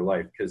aspect of your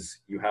life, because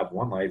you have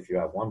one life, you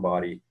have one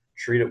body,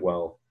 treat it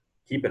well,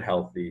 keep it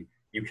healthy.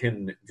 You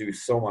can do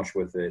so much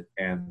with it.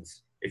 And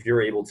if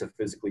you're able to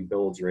physically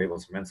build, you're able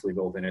to mentally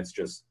build, and it's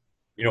just,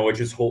 you know, it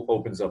just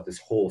opens up this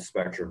whole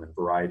spectrum and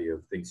variety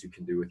of things you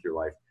can do with your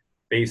life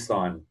based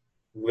on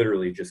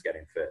literally just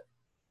getting fit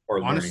or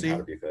learning how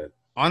to be fit.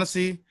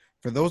 Honestly,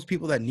 for those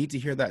people that need to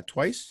hear that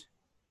twice,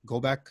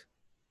 go back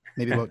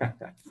maybe about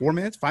 4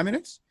 minutes, 5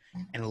 minutes,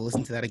 and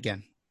listen to that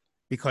again,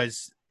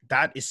 because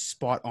that is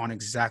spot on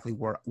exactly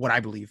what I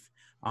believe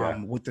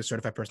with the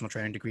certified personal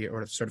training degree,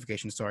 or the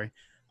certification,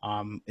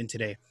 in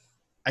today.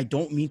 I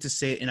don't mean to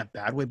say it in a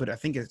bad way, but I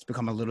think it's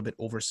become a little bit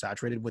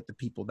oversaturated with the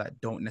people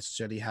that don't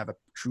necessarily have a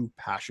true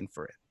passion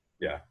for it.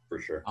 Yeah, for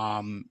sure.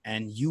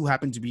 And you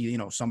happen to be, you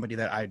know, somebody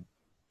that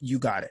you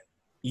got it.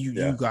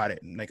 You got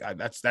it. Like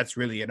that's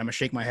really it. I'm gonna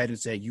shake my head and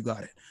say you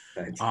got it.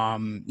 Thanks.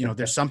 You know,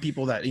 there's some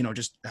people that, you know,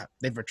 just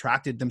they've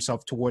retracted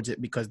themselves towards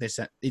it because they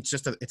said it's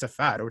a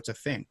fad or it's a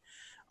thing.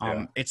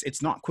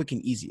 It's not quick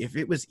and easy. If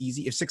it was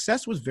easy, if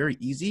success was very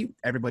easy,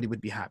 everybody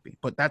would be happy.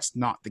 But that's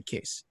not the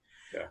case.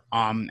 Yeah.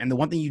 And the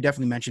one thing you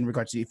definitely mentioned in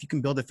regards to, if you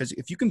can build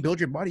if you can build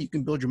your body, you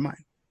can build your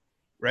mind.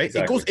 Right?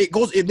 Exactly.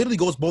 It literally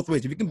goes both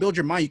ways. If you can build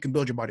your mind, you can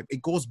build your body.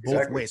 It goes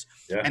both ways.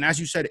 Yeah. And as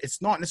you said,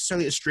 it's not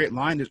necessarily a straight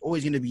line. There's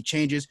always going to be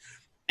changes,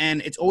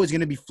 and it's always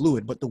going to be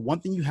fluid. But the one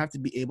thing you have to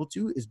be able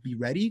to is be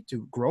ready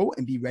to grow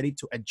and be ready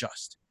to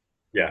adjust.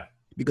 Yeah.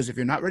 Because if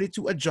you're not ready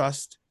to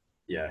adjust,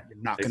 you're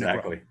not going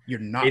to grow. You're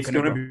not It's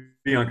going to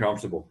be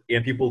uncomfortable.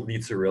 And people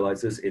need to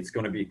realize this. It's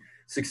going to be,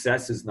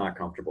 success is not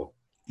comfortable.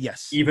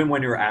 Yes. Even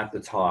when you're at the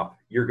top,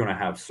 you're going to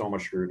have so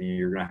much scrutiny.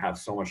 You're going to have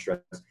so much stress.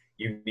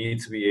 You need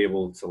to be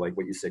able to, like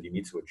what you said, you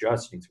need to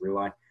adjust. You need to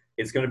rely.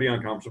 It's going to be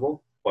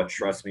uncomfortable, but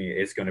trust me,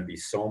 it's going to be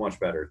so much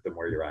better than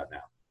where you're at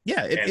now.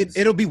 Yeah,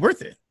 it'll be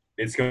worth it.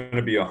 It's going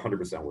to be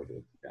 100% worth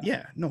it.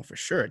 Yeah, no, for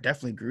sure.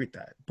 Definitely agree with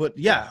that. But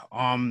yeah,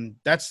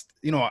 that's,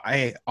 you know,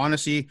 I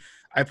honestly,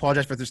 I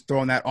apologize for just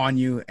throwing that on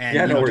you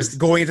and just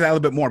going into that a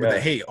little bit more.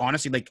 But hey,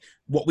 honestly, like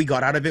what we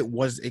got out of it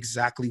was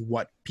exactly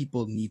what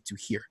people need to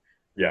hear.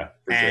 Yeah.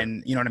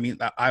 And you know what I mean?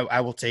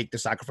 I will take the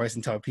sacrifice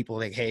and tell people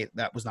like, hey,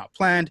 that was not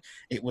planned.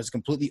 It was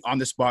completely on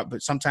the spot.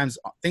 But sometimes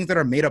things that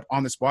are made up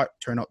on the spot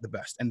turn out the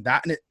best. And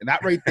that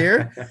right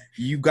there,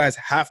 you guys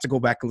have to go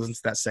back and listen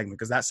to that segment,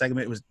 because that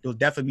segment it'll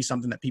definitely be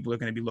something that people are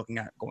going to be looking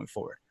at going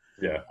forward.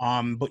 Yeah.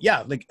 But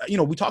yeah, like, you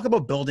know, we talk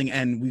about building,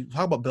 and we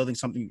talk about building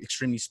something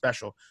extremely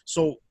special.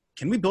 So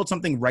can we build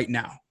something right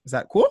now? Is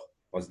that cool?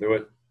 Let's do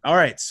it. All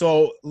right,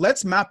 so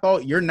let's map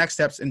out your next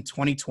steps in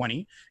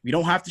 2020. You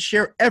don't have to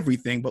share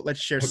everything, but let's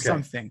share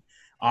something.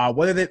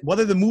 Whether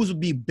the moves would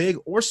be big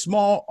or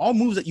small, all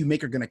moves that you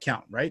make are going to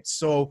count, right?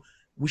 So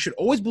we should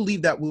always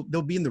believe that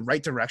they'll be in the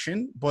right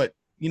direction. But,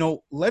 you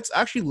know, let's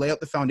actually lay out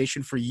the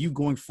foundation for you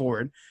going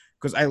forward,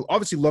 because I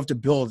obviously love to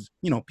build,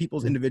 you know,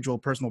 people's individual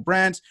personal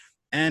brands,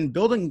 and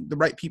building the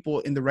right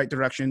people in the right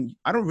direction.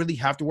 I don't really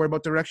have to worry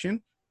about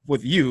direction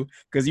with you,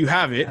 because you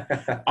have it.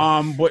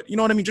 But you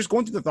know what I mean? Just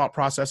going through the thought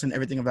process and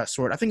everything of that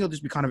sort, I think it'll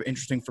just be kind of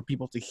interesting for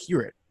people to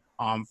hear it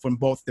from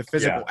both the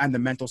physical and the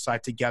mental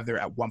side together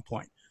at one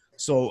point.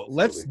 So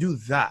let's do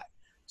that.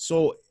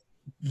 So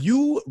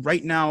you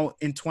right now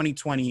in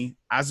 2020,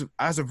 as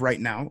of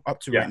right now, up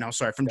to right now,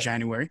 from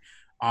January,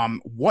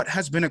 what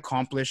has been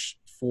accomplished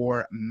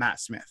for Matt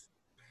Smith?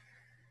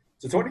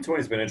 So 2020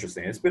 has been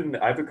interesting.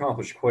 I've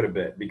accomplished quite a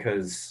bit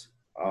because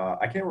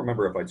I can't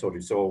remember if I told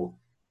you. So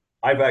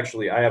I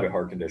have a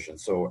heart condition.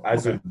 So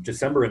as Okay. of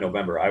December and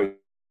November, I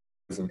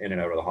was in and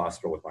out of the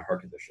hospital with my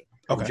heart condition.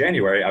 Come Okay.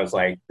 January, I was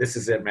like, this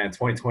is it, man.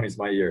 2020 is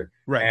my year.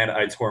 Right. And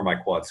I tore my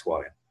quad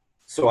squatting.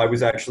 So I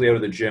was actually out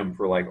of the gym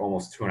for like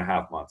almost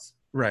 2.5 months.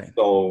 Right.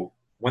 So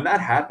when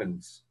that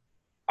happens,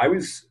 I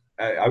was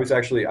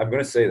actually, I'm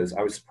going to say this,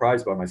 I was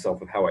surprised by myself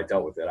with how I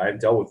dealt with it. I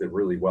dealt with it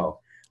really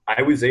well.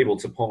 I was able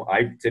to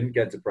I didn't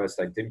get depressed.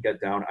 I didn't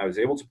get down. I was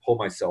able to pull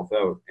myself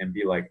out and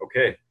be like,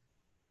 okay,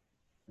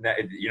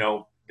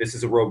 this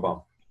is a road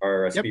bump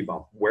or a speed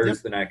bump.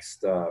 What's the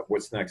next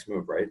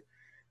move, right?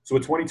 So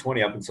with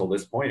 2020 up until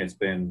this point, it's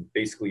been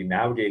basically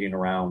navigating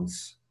around,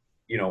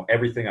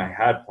 everything I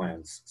had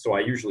plans. So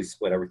I usually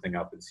split everything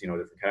up into,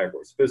 different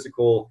categories: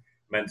 physical,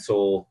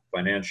 mental,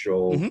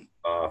 financial,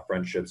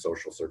 friendship,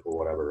 social circle,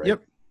 whatever, right?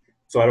 Yep.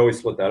 So I'd always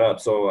split that up.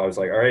 So I was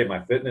like, all right,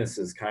 my fitness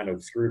is kind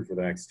of screwed for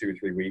the next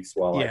 2-3 weeks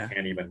while I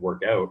can't even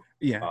work out.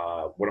 Yeah.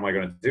 What am I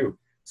going to do?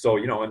 So,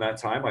 in that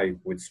time I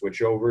would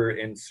switch over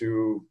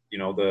into,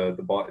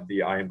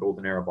 the I Am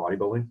Golden era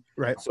bodybuilding.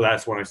 Right. So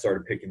that's when I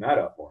started picking that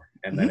up more.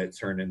 And then it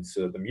turned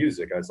into the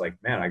music. I was like,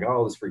 man, I got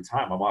all this free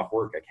time. I'm off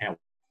work. I can't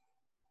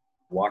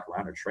walk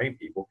around or train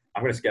people.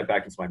 I'm going to get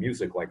back into my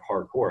music like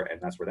hardcore.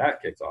 And that's where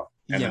that kicked off.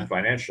 And then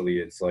financially,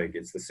 it's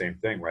the same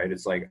thing, right?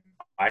 It's like,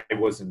 I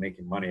wasn't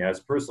making money as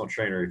a personal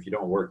trainer. If you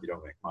don't work, you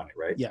don't make money,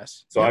 right?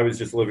 Yes. So I was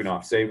just living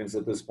off savings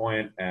at this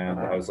point, and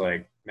I was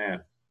like, man,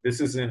 this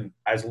isn't,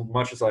 as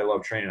much as I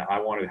love training, I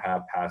wanted to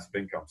have passive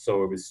income.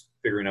 So it was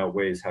figuring out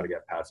ways how to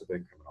get passive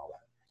income and all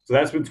that. So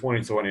that's been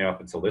 2020 up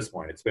until this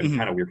point. It's been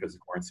kind of weird because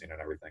of quarantine and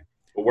everything.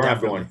 But where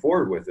I'm going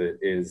forward with it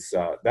is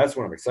that's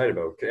what I'm excited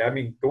about. I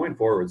mean, going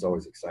forward is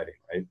always exciting,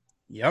 right?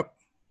 Yep.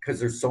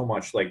 Because there's so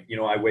much, like,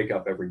 I wake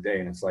up every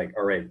day and it's like,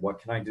 all right, what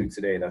can I do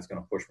today that's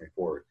going to push me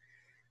forward?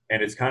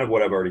 And it's kind of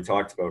what I've already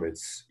talked about.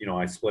 It's,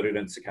 I split it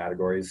into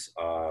categories.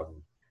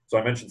 So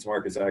I mentioned to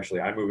Marcus,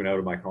 actually, I'm moving out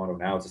of my condo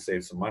now to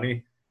save some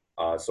money.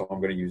 So I'm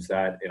going to use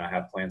that. And I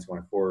have plans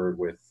going forward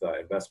with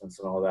investments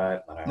and all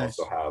that. And I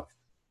also have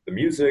the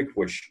music,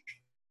 which,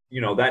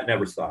 that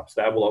never stops.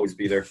 That will always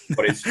be there.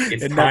 But it's it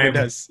time. Never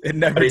does. It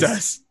never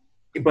does.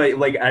 But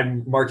like,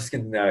 Marcus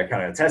can kind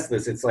of attest to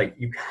this. It's like,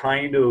 you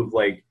kind of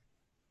like,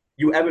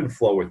 you ebb and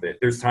flow with it.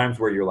 There's times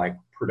where you're like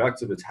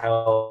productive as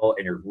hell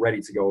and you're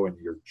ready to go and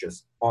you're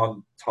just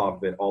on top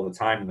of it all the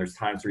time. And there's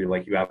times where you're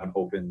like, you haven't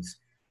opened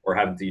or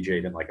haven't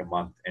DJ'd in like a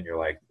month and you're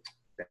like,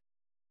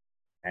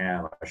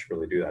 damn, I should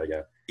really do that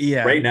again.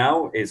 Yeah. Right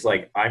now it's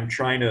like, I'm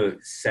trying to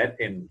set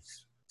in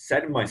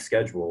my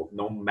schedule,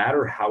 no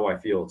matter how I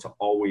feel, to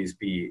always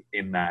be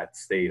in that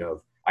state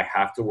of, I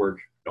have to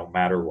work no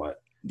matter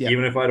what. Yep.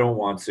 Even if I don't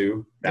want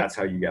to, that's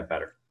how you get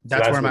better.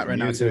 That's where I'm at right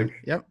now too.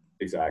 Yep.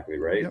 Exactly.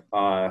 Right.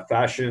 Yep.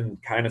 Fashion,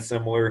 kind of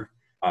similar.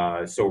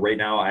 So right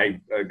now,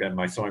 again,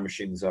 my sewing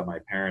machine's at my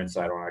parents'.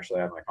 I don't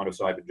actually have my condo,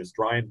 so I've been just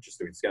drawing, just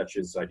doing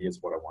sketches, ideas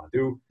of what I want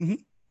to do.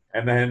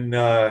 And then,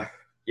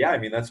 I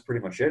mean, that's pretty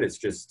much it. It's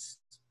just,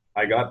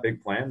 I got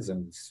big plans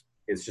and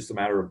it's just a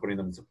matter of putting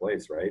them into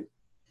place. Right.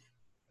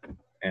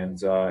 And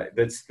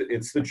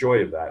it's the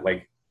joy of that.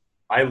 Like,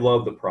 I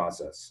love the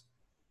process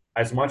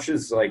as much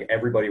as like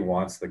everybody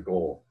wants the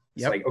goal.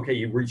 It's like, okay,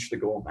 you reached the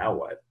goal. Now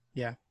what?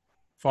 Yeah.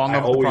 Fall in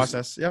love with the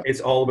process. Yep. It's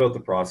all about the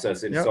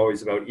process. It's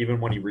always about, even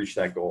when you reach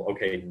that goal,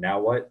 okay, now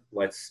what?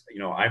 Let's,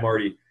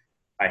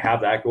 I have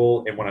that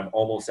goal. And when I'm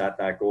almost at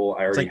that goal,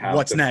 I already have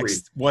what's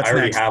next?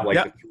 have like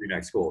the 3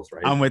 next goals,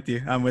 right? I'm with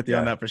you on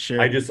that for sure.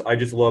 I just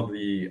love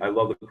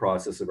the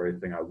process of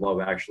everything. I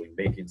love actually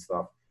making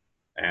stuff.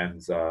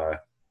 And,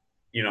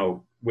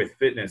 with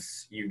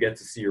fitness, you get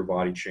to see your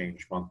body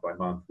change month by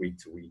month, week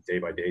to week, day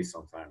by day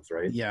sometimes,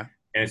 right? Yeah.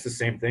 And it's the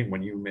same thing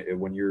when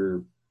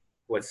you're,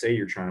 let's say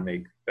you're trying to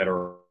make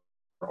better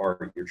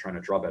art, you're trying to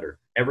draw better.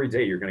 Every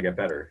day you're going to get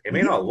better. It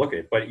may not look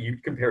it, but you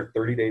compare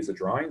 30 days of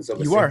drawings of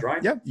the same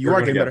drawing, you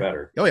are going to get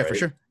better. Oh yeah, right? For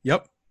sure.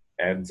 Yep.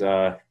 And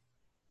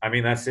I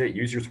mean, that's it.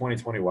 Use your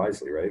 2020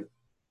 wisely, right?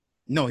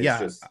 No,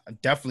 it's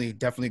definitely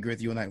agree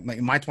with you on that. Like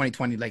my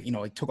 2020,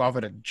 it took off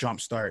at a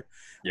jump start.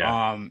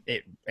 Yeah.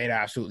 It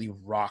absolutely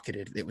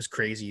rocketed. It was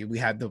crazy. We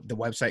had the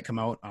website come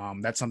out.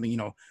 That's something,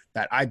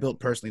 that I built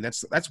personally.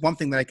 That's one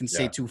thing that I can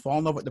say too. Fall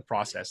in love with the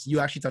process. You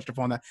actually touched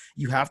upon that.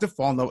 You have to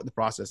fall in love with the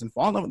process, and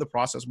fall in love with the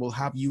process will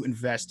have you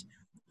invest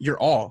your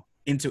all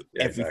into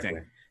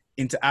everything,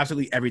 into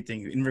absolutely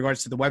everything. In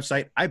regards to the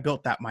website, I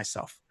built that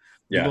myself.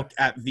 You look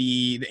at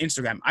the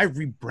Instagram. I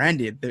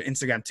rebranded the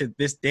Instagram to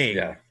this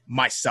day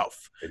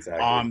myself.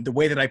 Exactly. The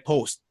way that I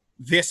post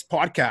this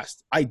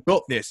podcast, I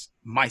built this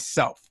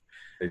myself.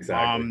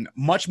 Exactly.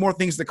 Much more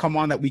things to come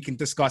on that we can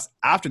discuss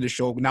after the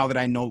show, now that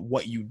I know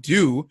what you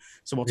do.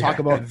 So we'll talk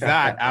about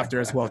that after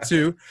as well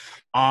too.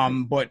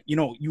 But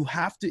you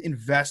have to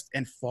invest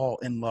and fall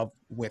in love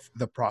with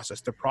the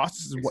process. The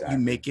process is what you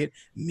make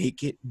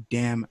it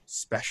damn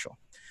special.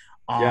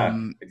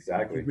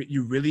 Exactly.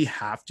 You really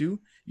have to.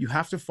 You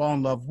have to fall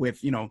in love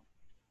with,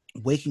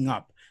 waking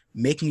up,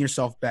 making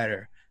yourself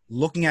better,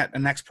 looking at the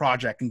next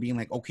project and being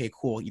like, okay,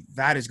 cool,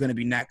 that is going to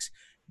be next.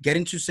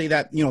 getting to say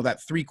that, you know, that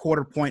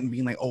 3/4 point and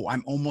being like, oh,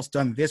 I'm almost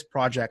done this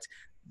project.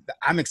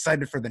 I'm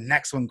excited for the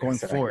next one going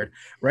forward.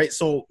 Right.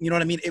 So, you know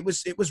what I mean? It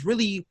was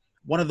really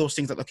one of those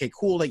things that, okay,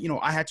 cool. Like, you know,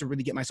 I had to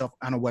really get myself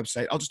on a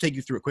website. I'll just take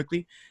you through it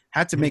quickly.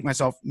 Had to make a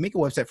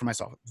website for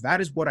myself. That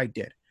is what I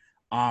did.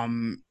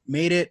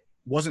 Made it,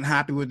 wasn't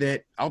happy with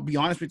it. I'll be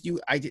honest with you.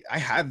 I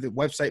had the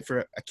website for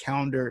a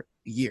calendar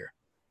year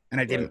and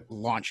I didn't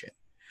launch it.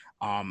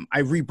 I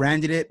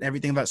rebranded it,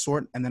 everything of that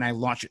sort. And then I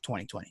launched it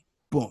 2020.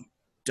 Boom,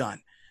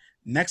 done.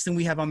 Next thing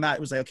we have on that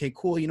was like, okay,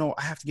 cool. You know,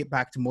 I have to get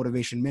back to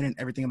Motivation Minute,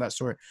 everything of that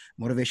sort.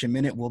 Motivation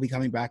Minute will be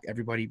coming back.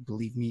 Everybody,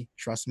 believe me,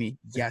 trust me.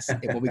 Yes,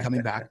 it will be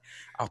coming back.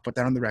 I'll put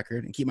that on the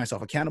record and keep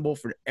myself accountable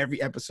for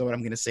every episode. I'm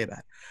going to say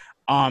that.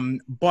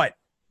 But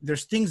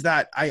there's things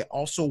that I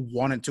also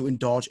wanted to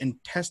indulge and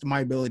test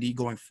my ability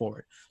going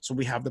forward. So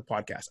we have the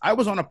podcast. I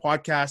was on a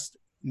podcast,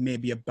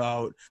 maybe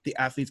about the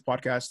Athletes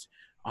Podcast.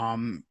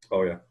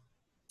 Oh yeah.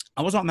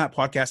 I was on that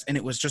podcast and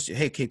it was just,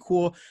 hey, okay,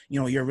 cool. You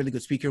know, you're a really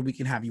good speaker. We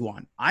can have you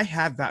on. I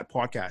had that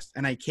podcast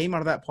and I came out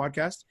of that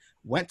podcast,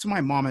 went to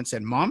my mom and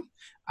said, Mom,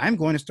 I'm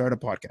going to start a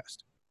podcast.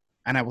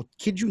 And I will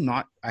kid you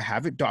not, I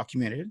have it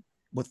documented.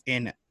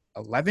 Within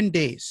 11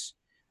 days,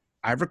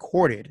 I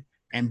recorded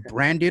and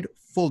branded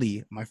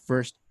fully my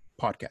first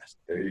podcast.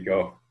 There you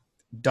go.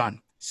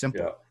 Done.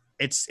 Simple. Yeah.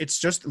 It's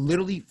just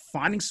literally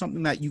finding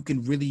something that you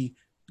can really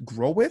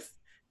grow with,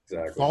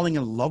 falling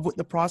in love with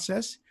the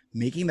process,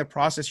 making the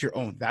process your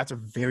own. That's a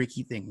very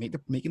key thing.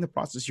 Making the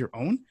process your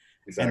own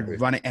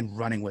and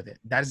running with it.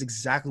 That is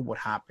exactly what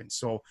happened.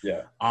 So,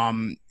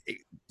 you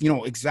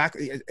know,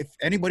 exactly. If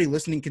anybody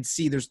listening can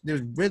see, there's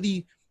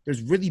really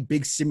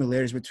big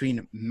similarities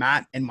between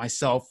Matt and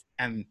myself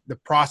and the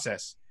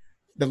process,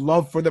 the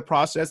love for the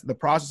process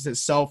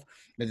itself,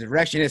 the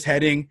direction it's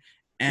heading.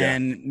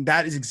 And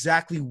that is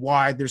exactly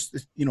why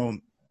there's, you know,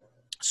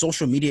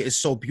 social media is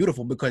so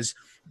beautiful because,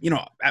 you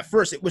know, at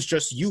first it was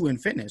just you in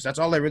fitness. That's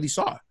all I really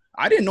saw.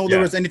 I didn't know there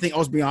was anything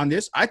else beyond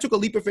this. I took a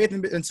leap of faith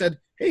and said,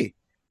 hey,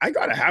 I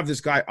got to have this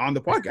guy on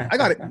the podcast. I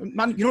got to,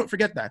 you know what,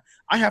 forget that.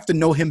 I have to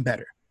know him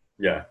better.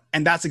 Yeah.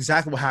 And that's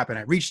exactly what happened.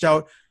 I reached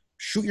out,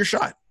 shoot your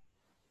shot,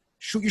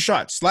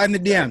 slide in the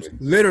DMs,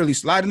 literally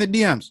slide in the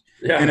DMs.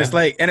 Yeah. And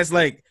it's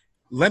like,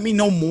 let me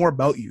know more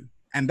about you.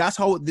 And that's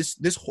how this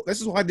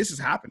is why this is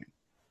happening.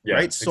 Yeah,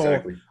 right.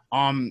 So,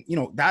 you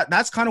know,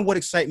 that's kind of what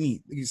excites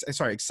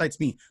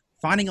me,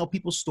 finding out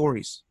people's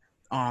stories,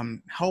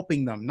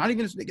 helping them, not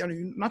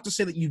to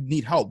say that you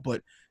need help,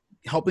 but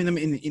helping them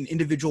in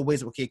individual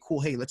ways. Okay, cool.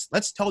 Hey,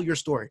 let's tell your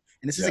story.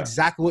 And this is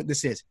exactly what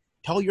this is.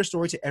 Tell your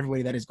story to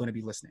everybody that is going to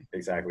be listening.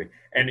 Exactly.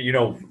 And, you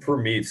know, for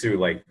me too,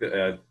 like,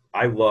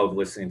 I love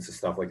listening to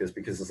stuff like this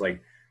because it's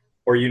like,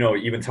 or, you know,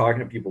 even talking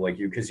to people like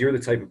you, because you're the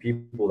type of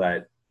people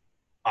that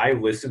I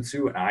listen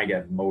to and I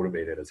get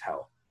motivated as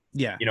hell.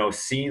 Yeah. You know,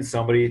 seeing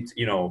somebody,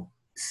 you know,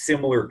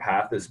 similar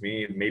path as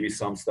me, maybe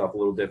some stuff a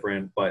little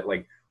different, but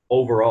like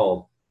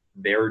overall,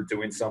 they're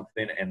doing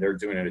something and they're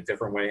doing it a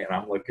different way. And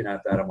I'm looking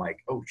at that. I'm like,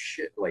 oh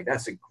shit, like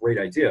that's a great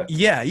idea.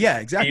 Yeah,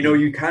 exactly. And, you know,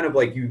 you kind of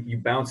like, you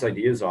bounce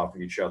ideas off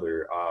of each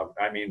other.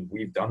 I mean,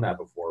 we've done that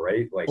before,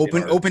 right? Like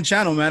open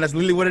channel, man. That's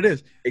literally what it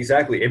is.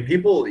 Exactly. And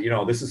people, you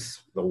know, this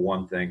is the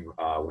one thing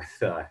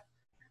with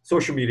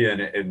social media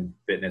and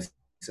fitness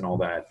and all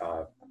that.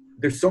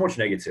 There's so much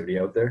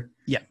negativity out there.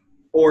 Yeah.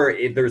 Or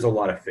there's a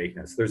lot of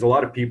fakeness. There's a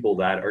lot of people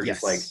that are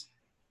just like,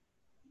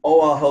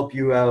 oh, I'll help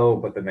you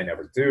out, but then they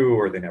never do,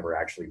 or they never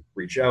actually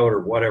reach out or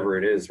whatever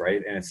it is,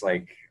 right? And it's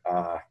like,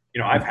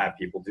 you know, I've had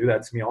people do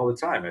that to me all the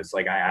time. It's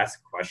like I ask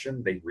a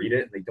question, they read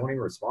it, and they don't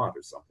even respond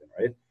or something,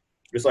 right?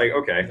 Just like,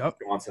 okay, go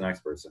on to the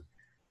next person.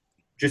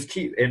 Just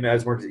keep, and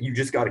as Mark, you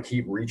just got to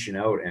keep reaching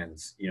out and,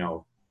 you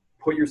know,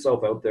 put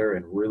yourself out there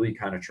and really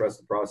kind of trust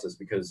the process,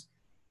 because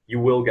you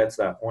will get to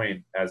that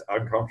point, as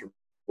uncomfortable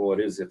it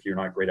is if you're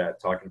not great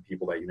at talking to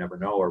people that you never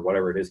know or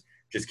whatever it is.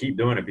 Just keep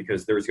doing it,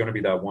 because there's going to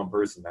be that one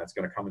person that's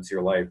going to come into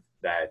your life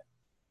that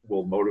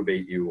will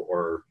motivate you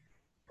or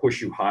push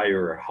you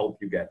higher or help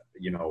you get,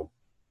 you know,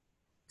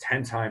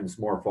 10 times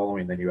more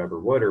following than you ever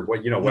would, or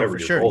what, you know, whatever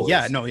your goal is.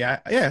 I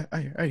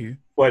hear you.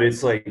 But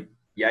it's like,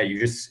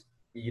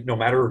 no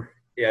matter,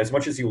 as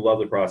much as you love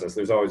the process,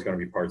 there's always going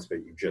to be parts of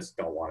it you just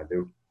don't want to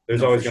do.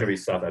 There's always going to be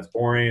stuff that's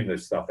boring.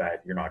 There's stuff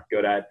that you're not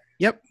good at.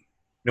 Yep.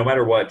 No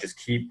matter what, just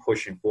keep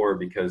pushing forward,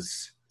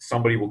 because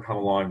somebody will come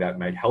along that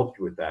might help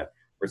you with that,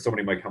 or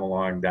somebody might come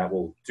along that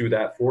will do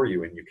that for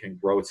you, and you can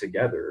grow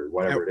together, or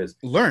whatever it is.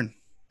 Learn.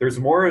 There's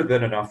more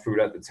than enough food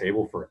at the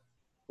table for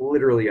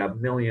literally a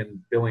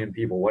million, billion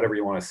people, whatever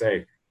you want to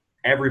say.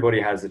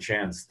 Everybody has a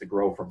chance to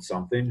grow from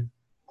something.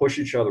 Push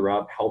each other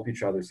up, help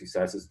each other's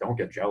successes. Don't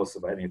get jealous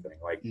of anything.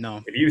 Like,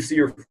 no. If you see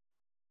your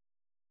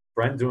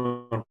friend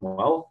doing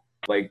well,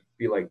 like,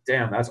 be like,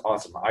 damn, that's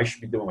awesome. I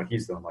should be doing what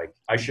he's doing. Like,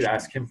 I should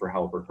ask him for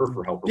help or her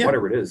for help or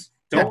whatever it is.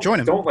 Join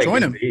him. Don't like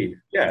join invade.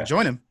 Him. Yeah.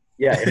 Join him.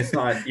 Yeah. And it's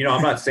not, you know,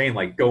 I'm not saying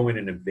like go in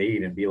and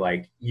invade and be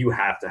like, you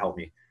have to help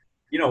me.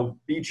 You know,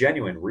 be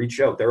genuine,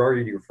 reach out. They're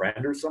already your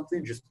friend or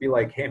something. Just be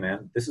like, hey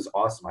man, this is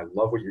awesome. I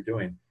love what you're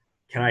doing.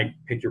 Can I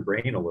pick your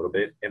brain a little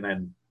bit? And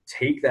then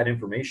take that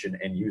information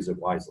and use it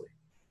wisely.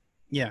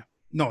 Yeah.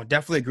 No,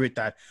 definitely agree with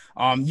that.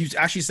 You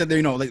actually said that,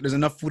 you know, like there's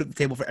enough food at the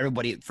table for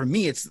everybody. For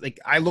me, it's like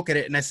I look at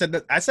it and I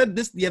said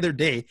this the other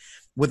day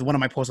with one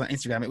of my posts on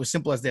Instagram. It was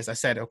simple as this. I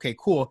said, okay,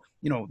 cool.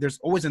 You know, there's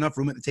always enough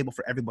room at the table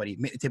for everybody.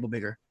 Make the table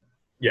bigger.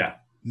 Yeah.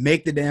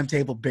 Make the damn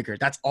table bigger.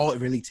 That's all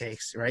it really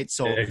takes, right?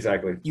 So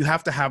exactly. You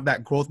have to have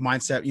that growth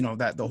mindset, you know,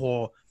 that the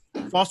whole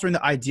fostering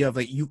the idea of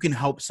like you can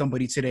help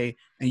somebody today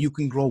and you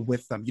can grow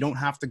with them. You don't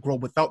have to grow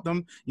without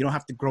them. You don't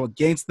have to grow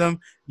against them.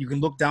 You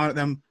can look down at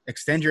them,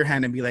 extend your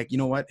hand and be like, you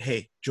know what?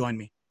 Hey, join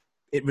me.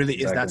 It really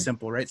is that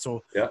simple, right? So,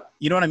 yeah,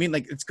 you know what I mean?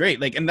 Like, it's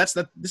great. Like, and this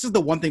is the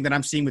one thing that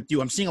I'm seeing with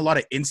you. I'm seeing a lot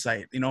of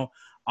insight, you know,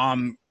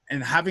 and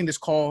having this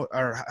call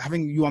or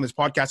having you on this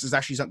podcast is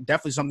actually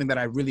definitely something that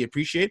I really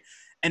appreciate.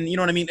 And you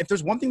know what I mean? If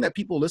there's one thing that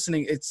people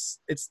listening, it's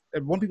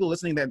one people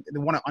listening that they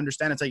want to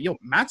understand, it's like, yo,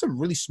 Matt's a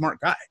really smart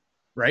guy.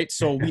 Right.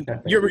 So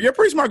you're a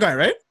pretty smart guy,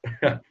 right?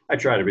 I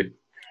try to be.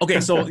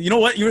 Okay. So you know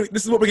what?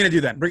 This is what we're going to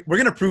do then. We're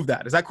going to prove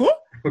that. Is that cool?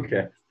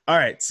 Okay. All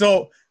right.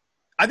 So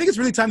I think it's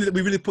really time that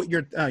we really put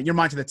your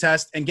mind to the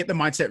test and get the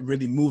mindset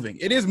really moving.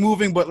 It is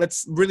moving, but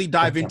let's really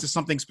dive into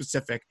something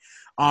specific.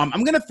 I'm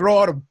going to throw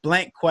out a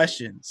blank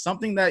question,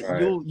 something that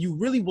you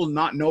really will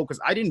not know because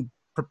I didn't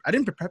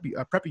prep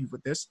you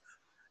with this.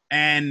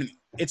 And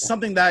it's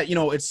something that, you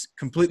know, it's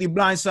completely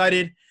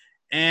blindsided.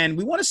 And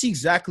we want to see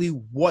exactly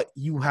what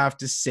you have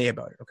to say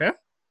about it, okay?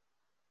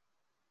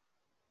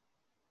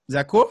 Is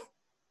that cool?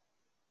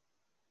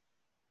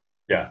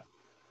 Yeah.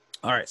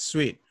 All right,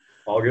 sweet.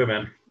 All good,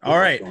 man. All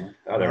right.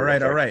 All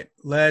right.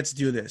 Let's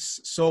do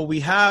this. So we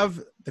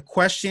have the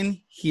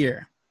question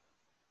here.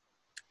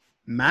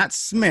 Matt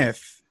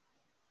Smith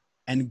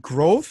and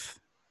growth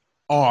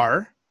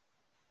are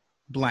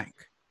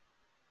blank.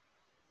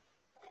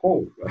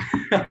 Oh.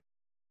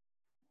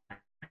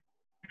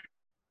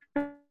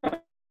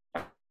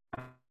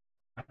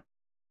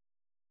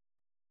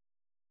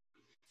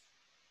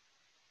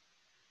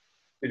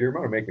 You're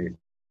about to make me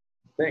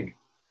think.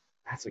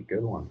 That's a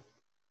good one.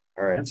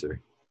 All right,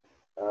 answer.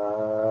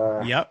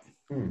 Yep.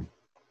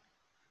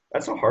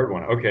 That's a hard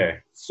one. Okay,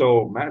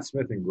 so Matt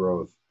Smith and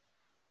growth.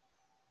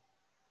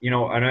 You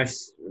know, and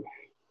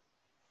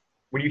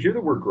when you hear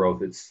the word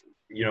growth, it's,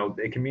 you know,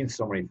 it can mean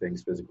so many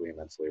things physically and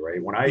mentally,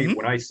 right? When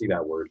I see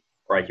that word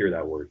or I hear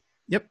that word,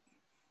 yep,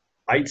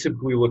 I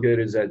typically look at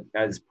it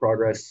as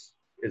progress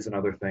is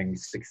another thing,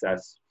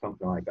 success,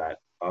 something like that.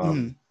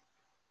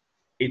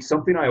 It's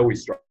something I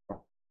always strive.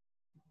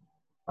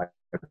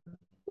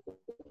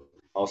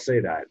 I'll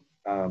say that.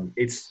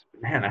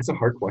 That's a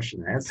hard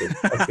question to answer.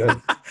 That's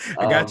good.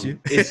 I got you.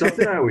 It's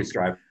something I always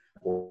strive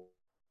for.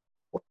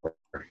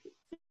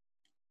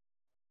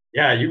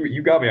 Yeah,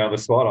 you got me on the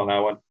spot on that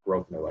one.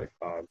 Growth in my life.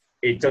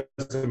 It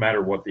doesn't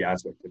matter what the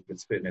aspect, if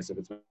it's fitness, if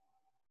it's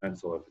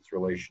mental, if it's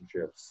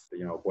relationships,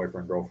 you know,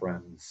 boyfriend,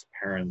 girlfriends,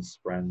 parents,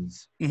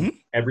 friends.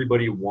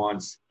 Everybody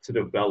wants to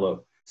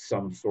develop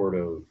some sort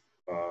of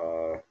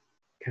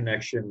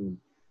connection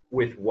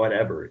with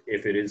whatever.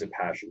 If it is a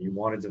passion, you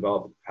want to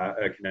develop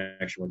a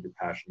connection with your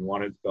passion. You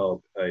want to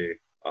develop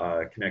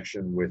a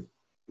connection with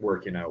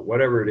working out,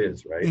 whatever it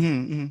is, right?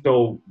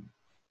 So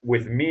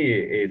with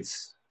me,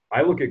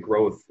 I look at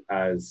growth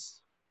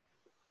as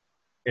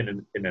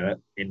an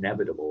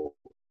inevitable.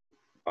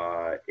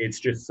 It's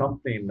just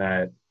something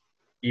that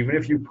even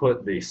if you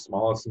put the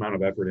smallest amount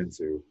of effort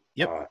into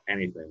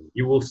anything,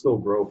 you will still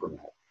grow from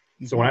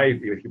that. So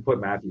if you put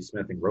Matthew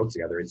Smith and growth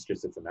together, it's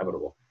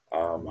personal.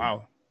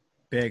 Wow.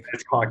 Big.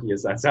 As cocky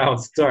as that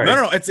sounds. Sorry.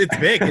 No. It's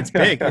big. It's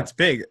big. It's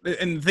big.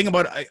 And the thing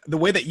about the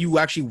way that you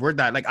actually word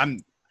that, like,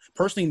 I'm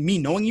personally, me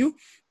knowing you,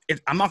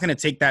 I'm not going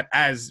to take that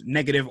as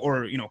negative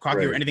or, you know,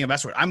 cocky or anything of that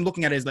sort. I'm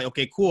looking at it as like,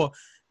 okay, cool.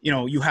 You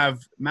know, you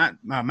have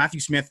Matthew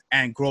Smith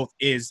and growth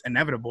is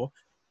inevitable.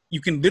 You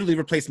can literally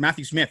replace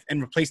Matthew Smith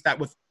and replace that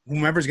with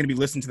whomever is going to be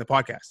listening to the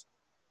podcast.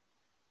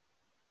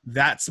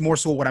 That's more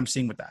so what I'm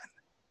seeing with that.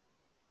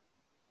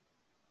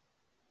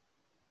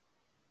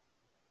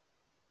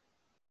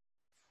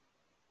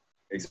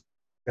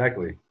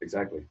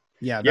 Exactly.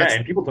 Yeah,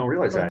 and people don't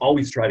realize that.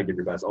 Always try to give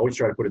your best. Always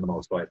try to put in the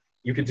most, but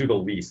you can do the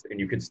least and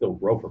you can still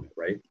grow from it,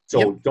 right?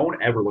 So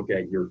don't ever look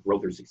at your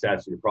growth or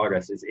success or your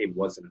progress as it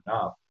wasn't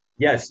enough.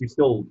 Yes, you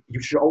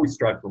should always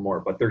strive for more,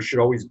 but there should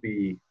always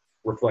be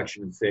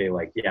reflection and say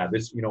like, yeah,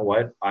 this, you know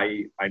what,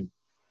 I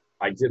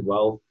did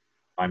well.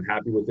 I'm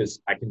happy with this.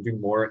 I can do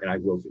more and I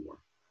will do more,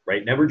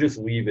 right? Never just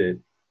leave it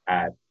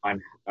at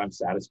I'm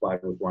satisfied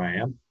with where I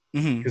am.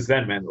 Because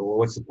then, man,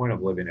 what's the point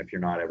of living if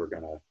you're never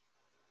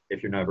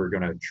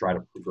gonna try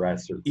to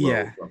progress or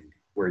grow from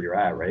where you're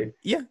at, right?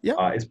 Yeah.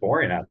 It's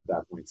boring at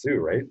that point too,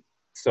 right?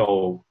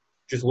 So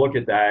just look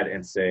at that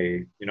and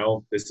say, you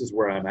know, this is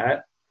where I'm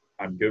at.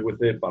 I'm good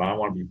with it, but I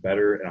want to be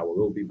better, and I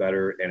will be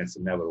better, and it's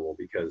inevitable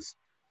because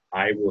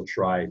I will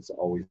try to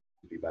always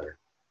be better.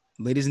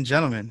 Ladies and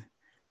gentlemen,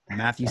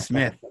 Matthew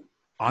Smith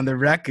on the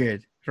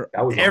record for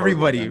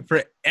everybody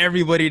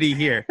to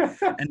hear.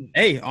 And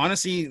hey,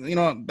 honestly, you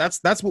know,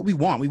 that's what we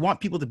want. We want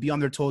people to be on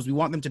their toes. We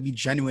want them to be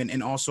genuine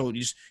and also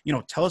just, you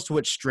know, tell us to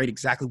it straight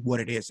exactly what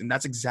it is. And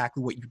that's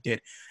exactly what you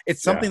did.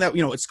 It's something that,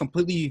 you know, it's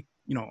completely,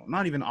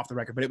 not even off the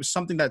record, but it was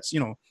something that's,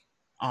 you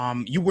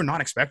were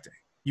not expecting.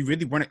 You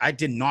really weren't. I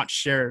did not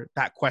share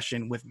that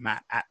question with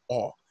Matt at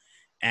all.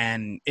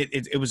 And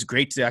it was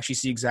great to actually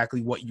see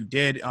exactly what you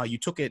did. You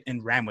took it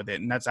and ran with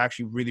it. And that's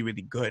actually really,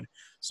 really good.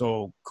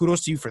 So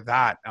kudos to you for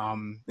that.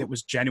 It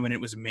was genuine.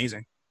 It was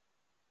amazing.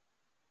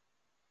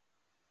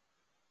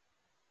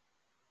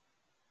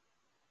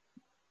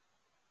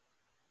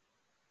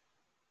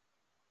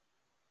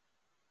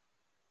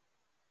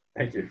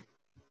 Thank you.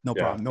 No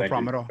problem. No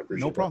problem at all.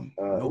 No problem.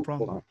 No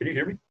problem. Hold on. Can you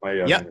hear me?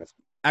 Yeah,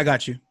 I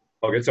got you.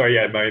 Okay, sorry.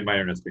 Yeah, my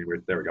internet's being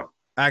weird. There we go.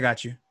 I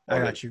got you.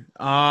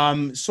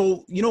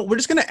 So, we're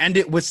just going to end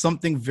it with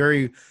something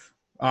very,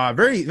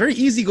 very, very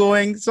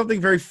easygoing, something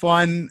very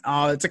fun.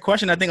 It's a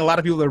question I think a lot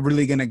of people are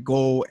really going to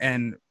go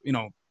and,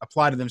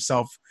 apply to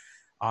themselves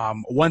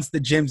once the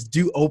gyms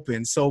do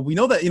open. So we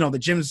know that, the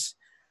gyms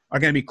are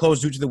going to be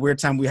closed due to the weird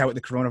time we had with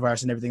the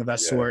coronavirus and everything of that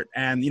sort.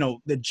 And,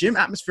 the gym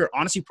atmosphere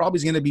honestly probably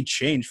is going to be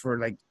changed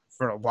for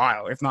a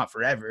while, if not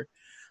forever.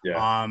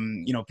 Yeah.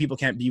 People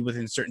can't be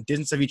within certain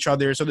distance of each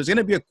other. So there's going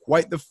to be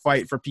quite the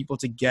fight for people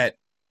to get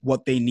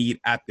what they need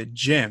at the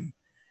gym.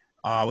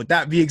 With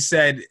that being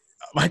said,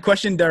 my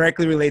question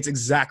directly relates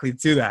exactly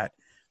to that.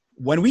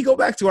 When we go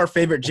back to our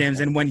favorite gyms,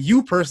 and when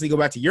you personally go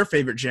back to your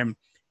favorite gym,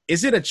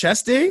 is it a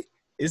chest day?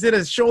 Is it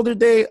a shoulder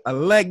day? A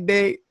leg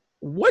day?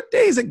 What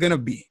day is it going to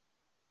be?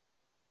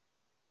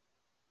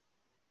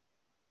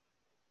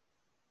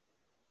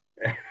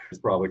 It's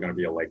probably going to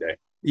be a leg day.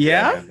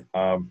 Yeah?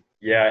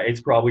 Yeah, it's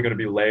probably going to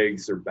be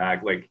legs or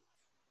back.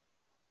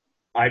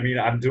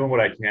 I'm doing what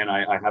I can.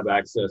 I have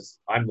access.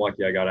 I'm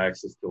lucky I got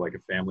access to a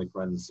family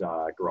friend's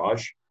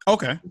garage.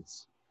 Okay.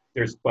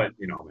 But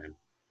man,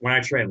 when I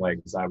train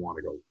legs, I want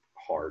to go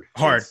hard.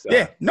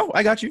 Yeah. No,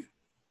 I got you.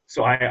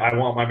 So I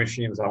want my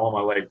machines. I want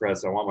my leg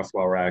press. I want my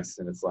squat racks.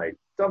 And it's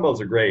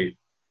dumbbells are great,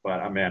 but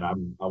I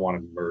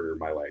want to murder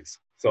my legs.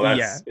 So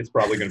it's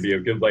probably going to be a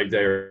good leg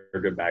day or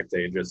a good back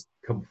day, and just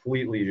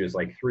completely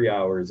 3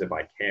 hours if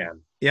I can.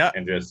 Yeah.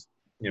 And just,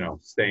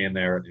 stay in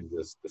there and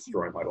just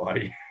destroy my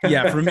body.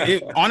 Yeah, for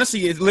me,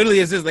 honestly, it literally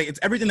is this. It's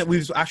everything that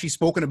we've actually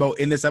spoken about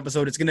in this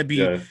episode. It's going to be,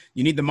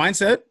 you need the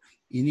mindset,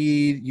 you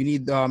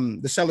need the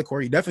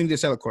Cellucor. You definitely need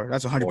the Cellucor.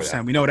 That's 100%. Oh,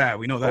 yeah.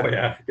 We know that. Oh,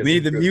 yeah. We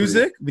need the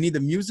music. We need the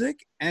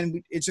music,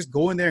 and it's just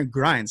go in there and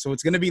grind. So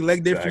it's going to be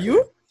leg day for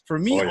you. For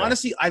me,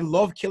 honestly, I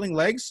love killing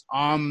legs.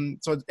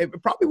 So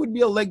it probably would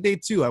be a leg day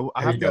too.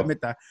 I have to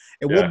admit that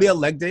it will be a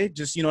leg day.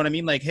 Just, you know what I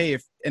mean?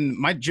 And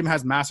my gym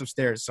has massive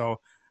stairs. So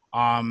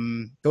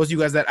those of you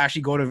guys that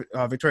actually go to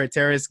Victoria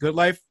Terrace, Good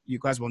Life, you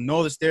guys will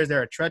know the stairs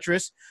there are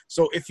treacherous.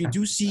 So if you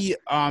do see,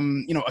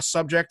 a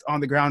subject on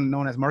the ground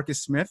known as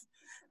Marcus Smith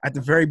at the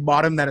very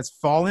bottom that has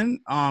fallen,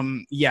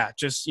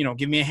 just,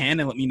 give me a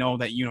hand and let me know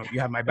that, you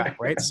have my back,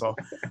 right? So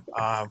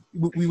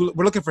we're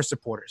looking for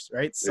supporters,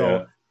 right?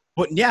 So.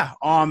 But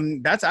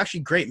that's actually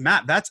great,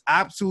 Matt. That's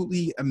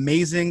absolutely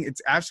amazing.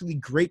 It's absolutely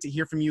great to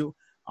hear from you.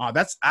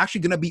 That's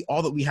actually going to be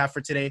all that we have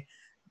for today.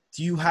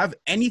 Do you have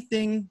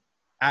anything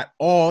at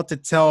all to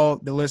tell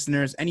the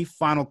listeners? Any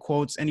final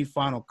quotes, any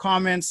final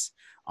comments,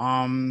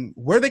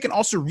 where they can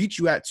also reach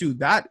you at too?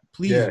 That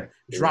please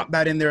drop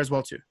that in there as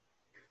well too.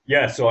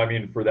 Yeah. So,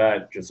 for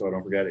that, just so I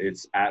don't forget,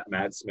 it's at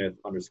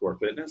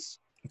 @MattSmith_fitness.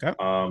 Okay.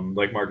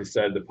 Like Marcus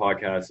said, the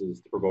podcast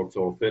is to provoke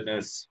total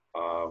fitness.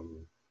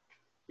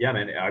 Yeah,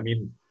 man.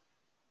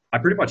 I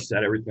pretty much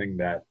said everything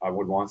that I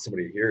would want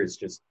somebody to hear. Is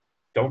just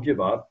don't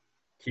give up.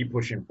 Keep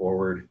pushing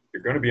forward.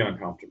 You're going to be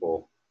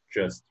uncomfortable.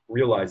 Just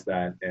realize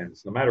that. And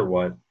no matter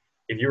what,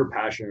 if you're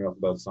passionate enough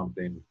about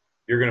something,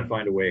 you're going to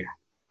find a way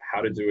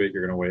how to do it.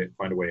 You're going to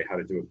find a way how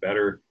to do it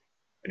better,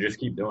 and just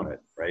keep doing it,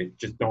 right?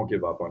 Just don't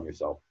give up on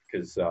yourself,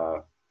 because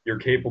you're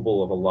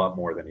capable of a lot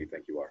more than you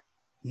think you are.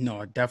 No,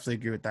 I definitely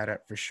agree with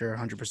that for sure.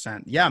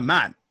 100%. Yeah,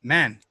 Matt,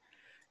 man.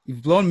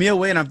 You've blown me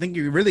away, and I'm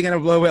thinking you're really going to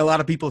blow away a lot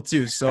of people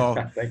too. So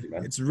thank you,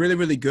 man. It's really,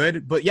 really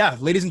good. But yeah,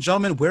 ladies and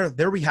gentlemen,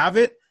 there we have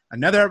it.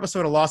 Another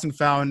episode of Lost and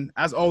Found.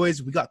 As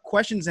always, we got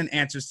questions and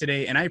answers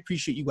today, and I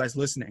appreciate you guys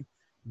listening.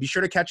 Be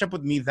sure to catch up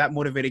with me, That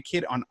Motivated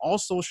Kid, on all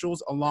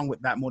socials, along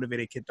with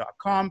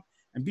thatmotivatedkid.com.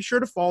 And be sure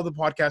to follow the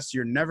podcast so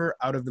you're never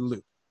out of the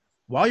loop.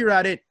 While you're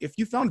at it, if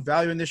you found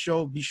value in this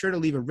show, be sure to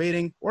leave a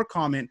rating or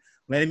comment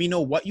letting me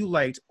know what you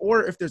liked,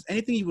 or if there's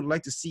anything you would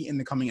like to see in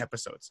the coming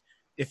episodes.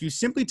 If you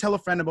simply tell a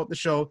friend about the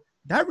show,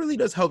 that really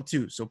does help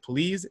too. So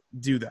please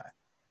do that.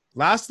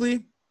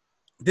 Lastly,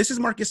 this is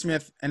Marcus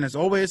Smith. And as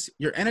always,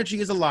 your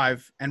energy is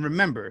alive. And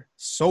remember,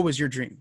 so is your dream.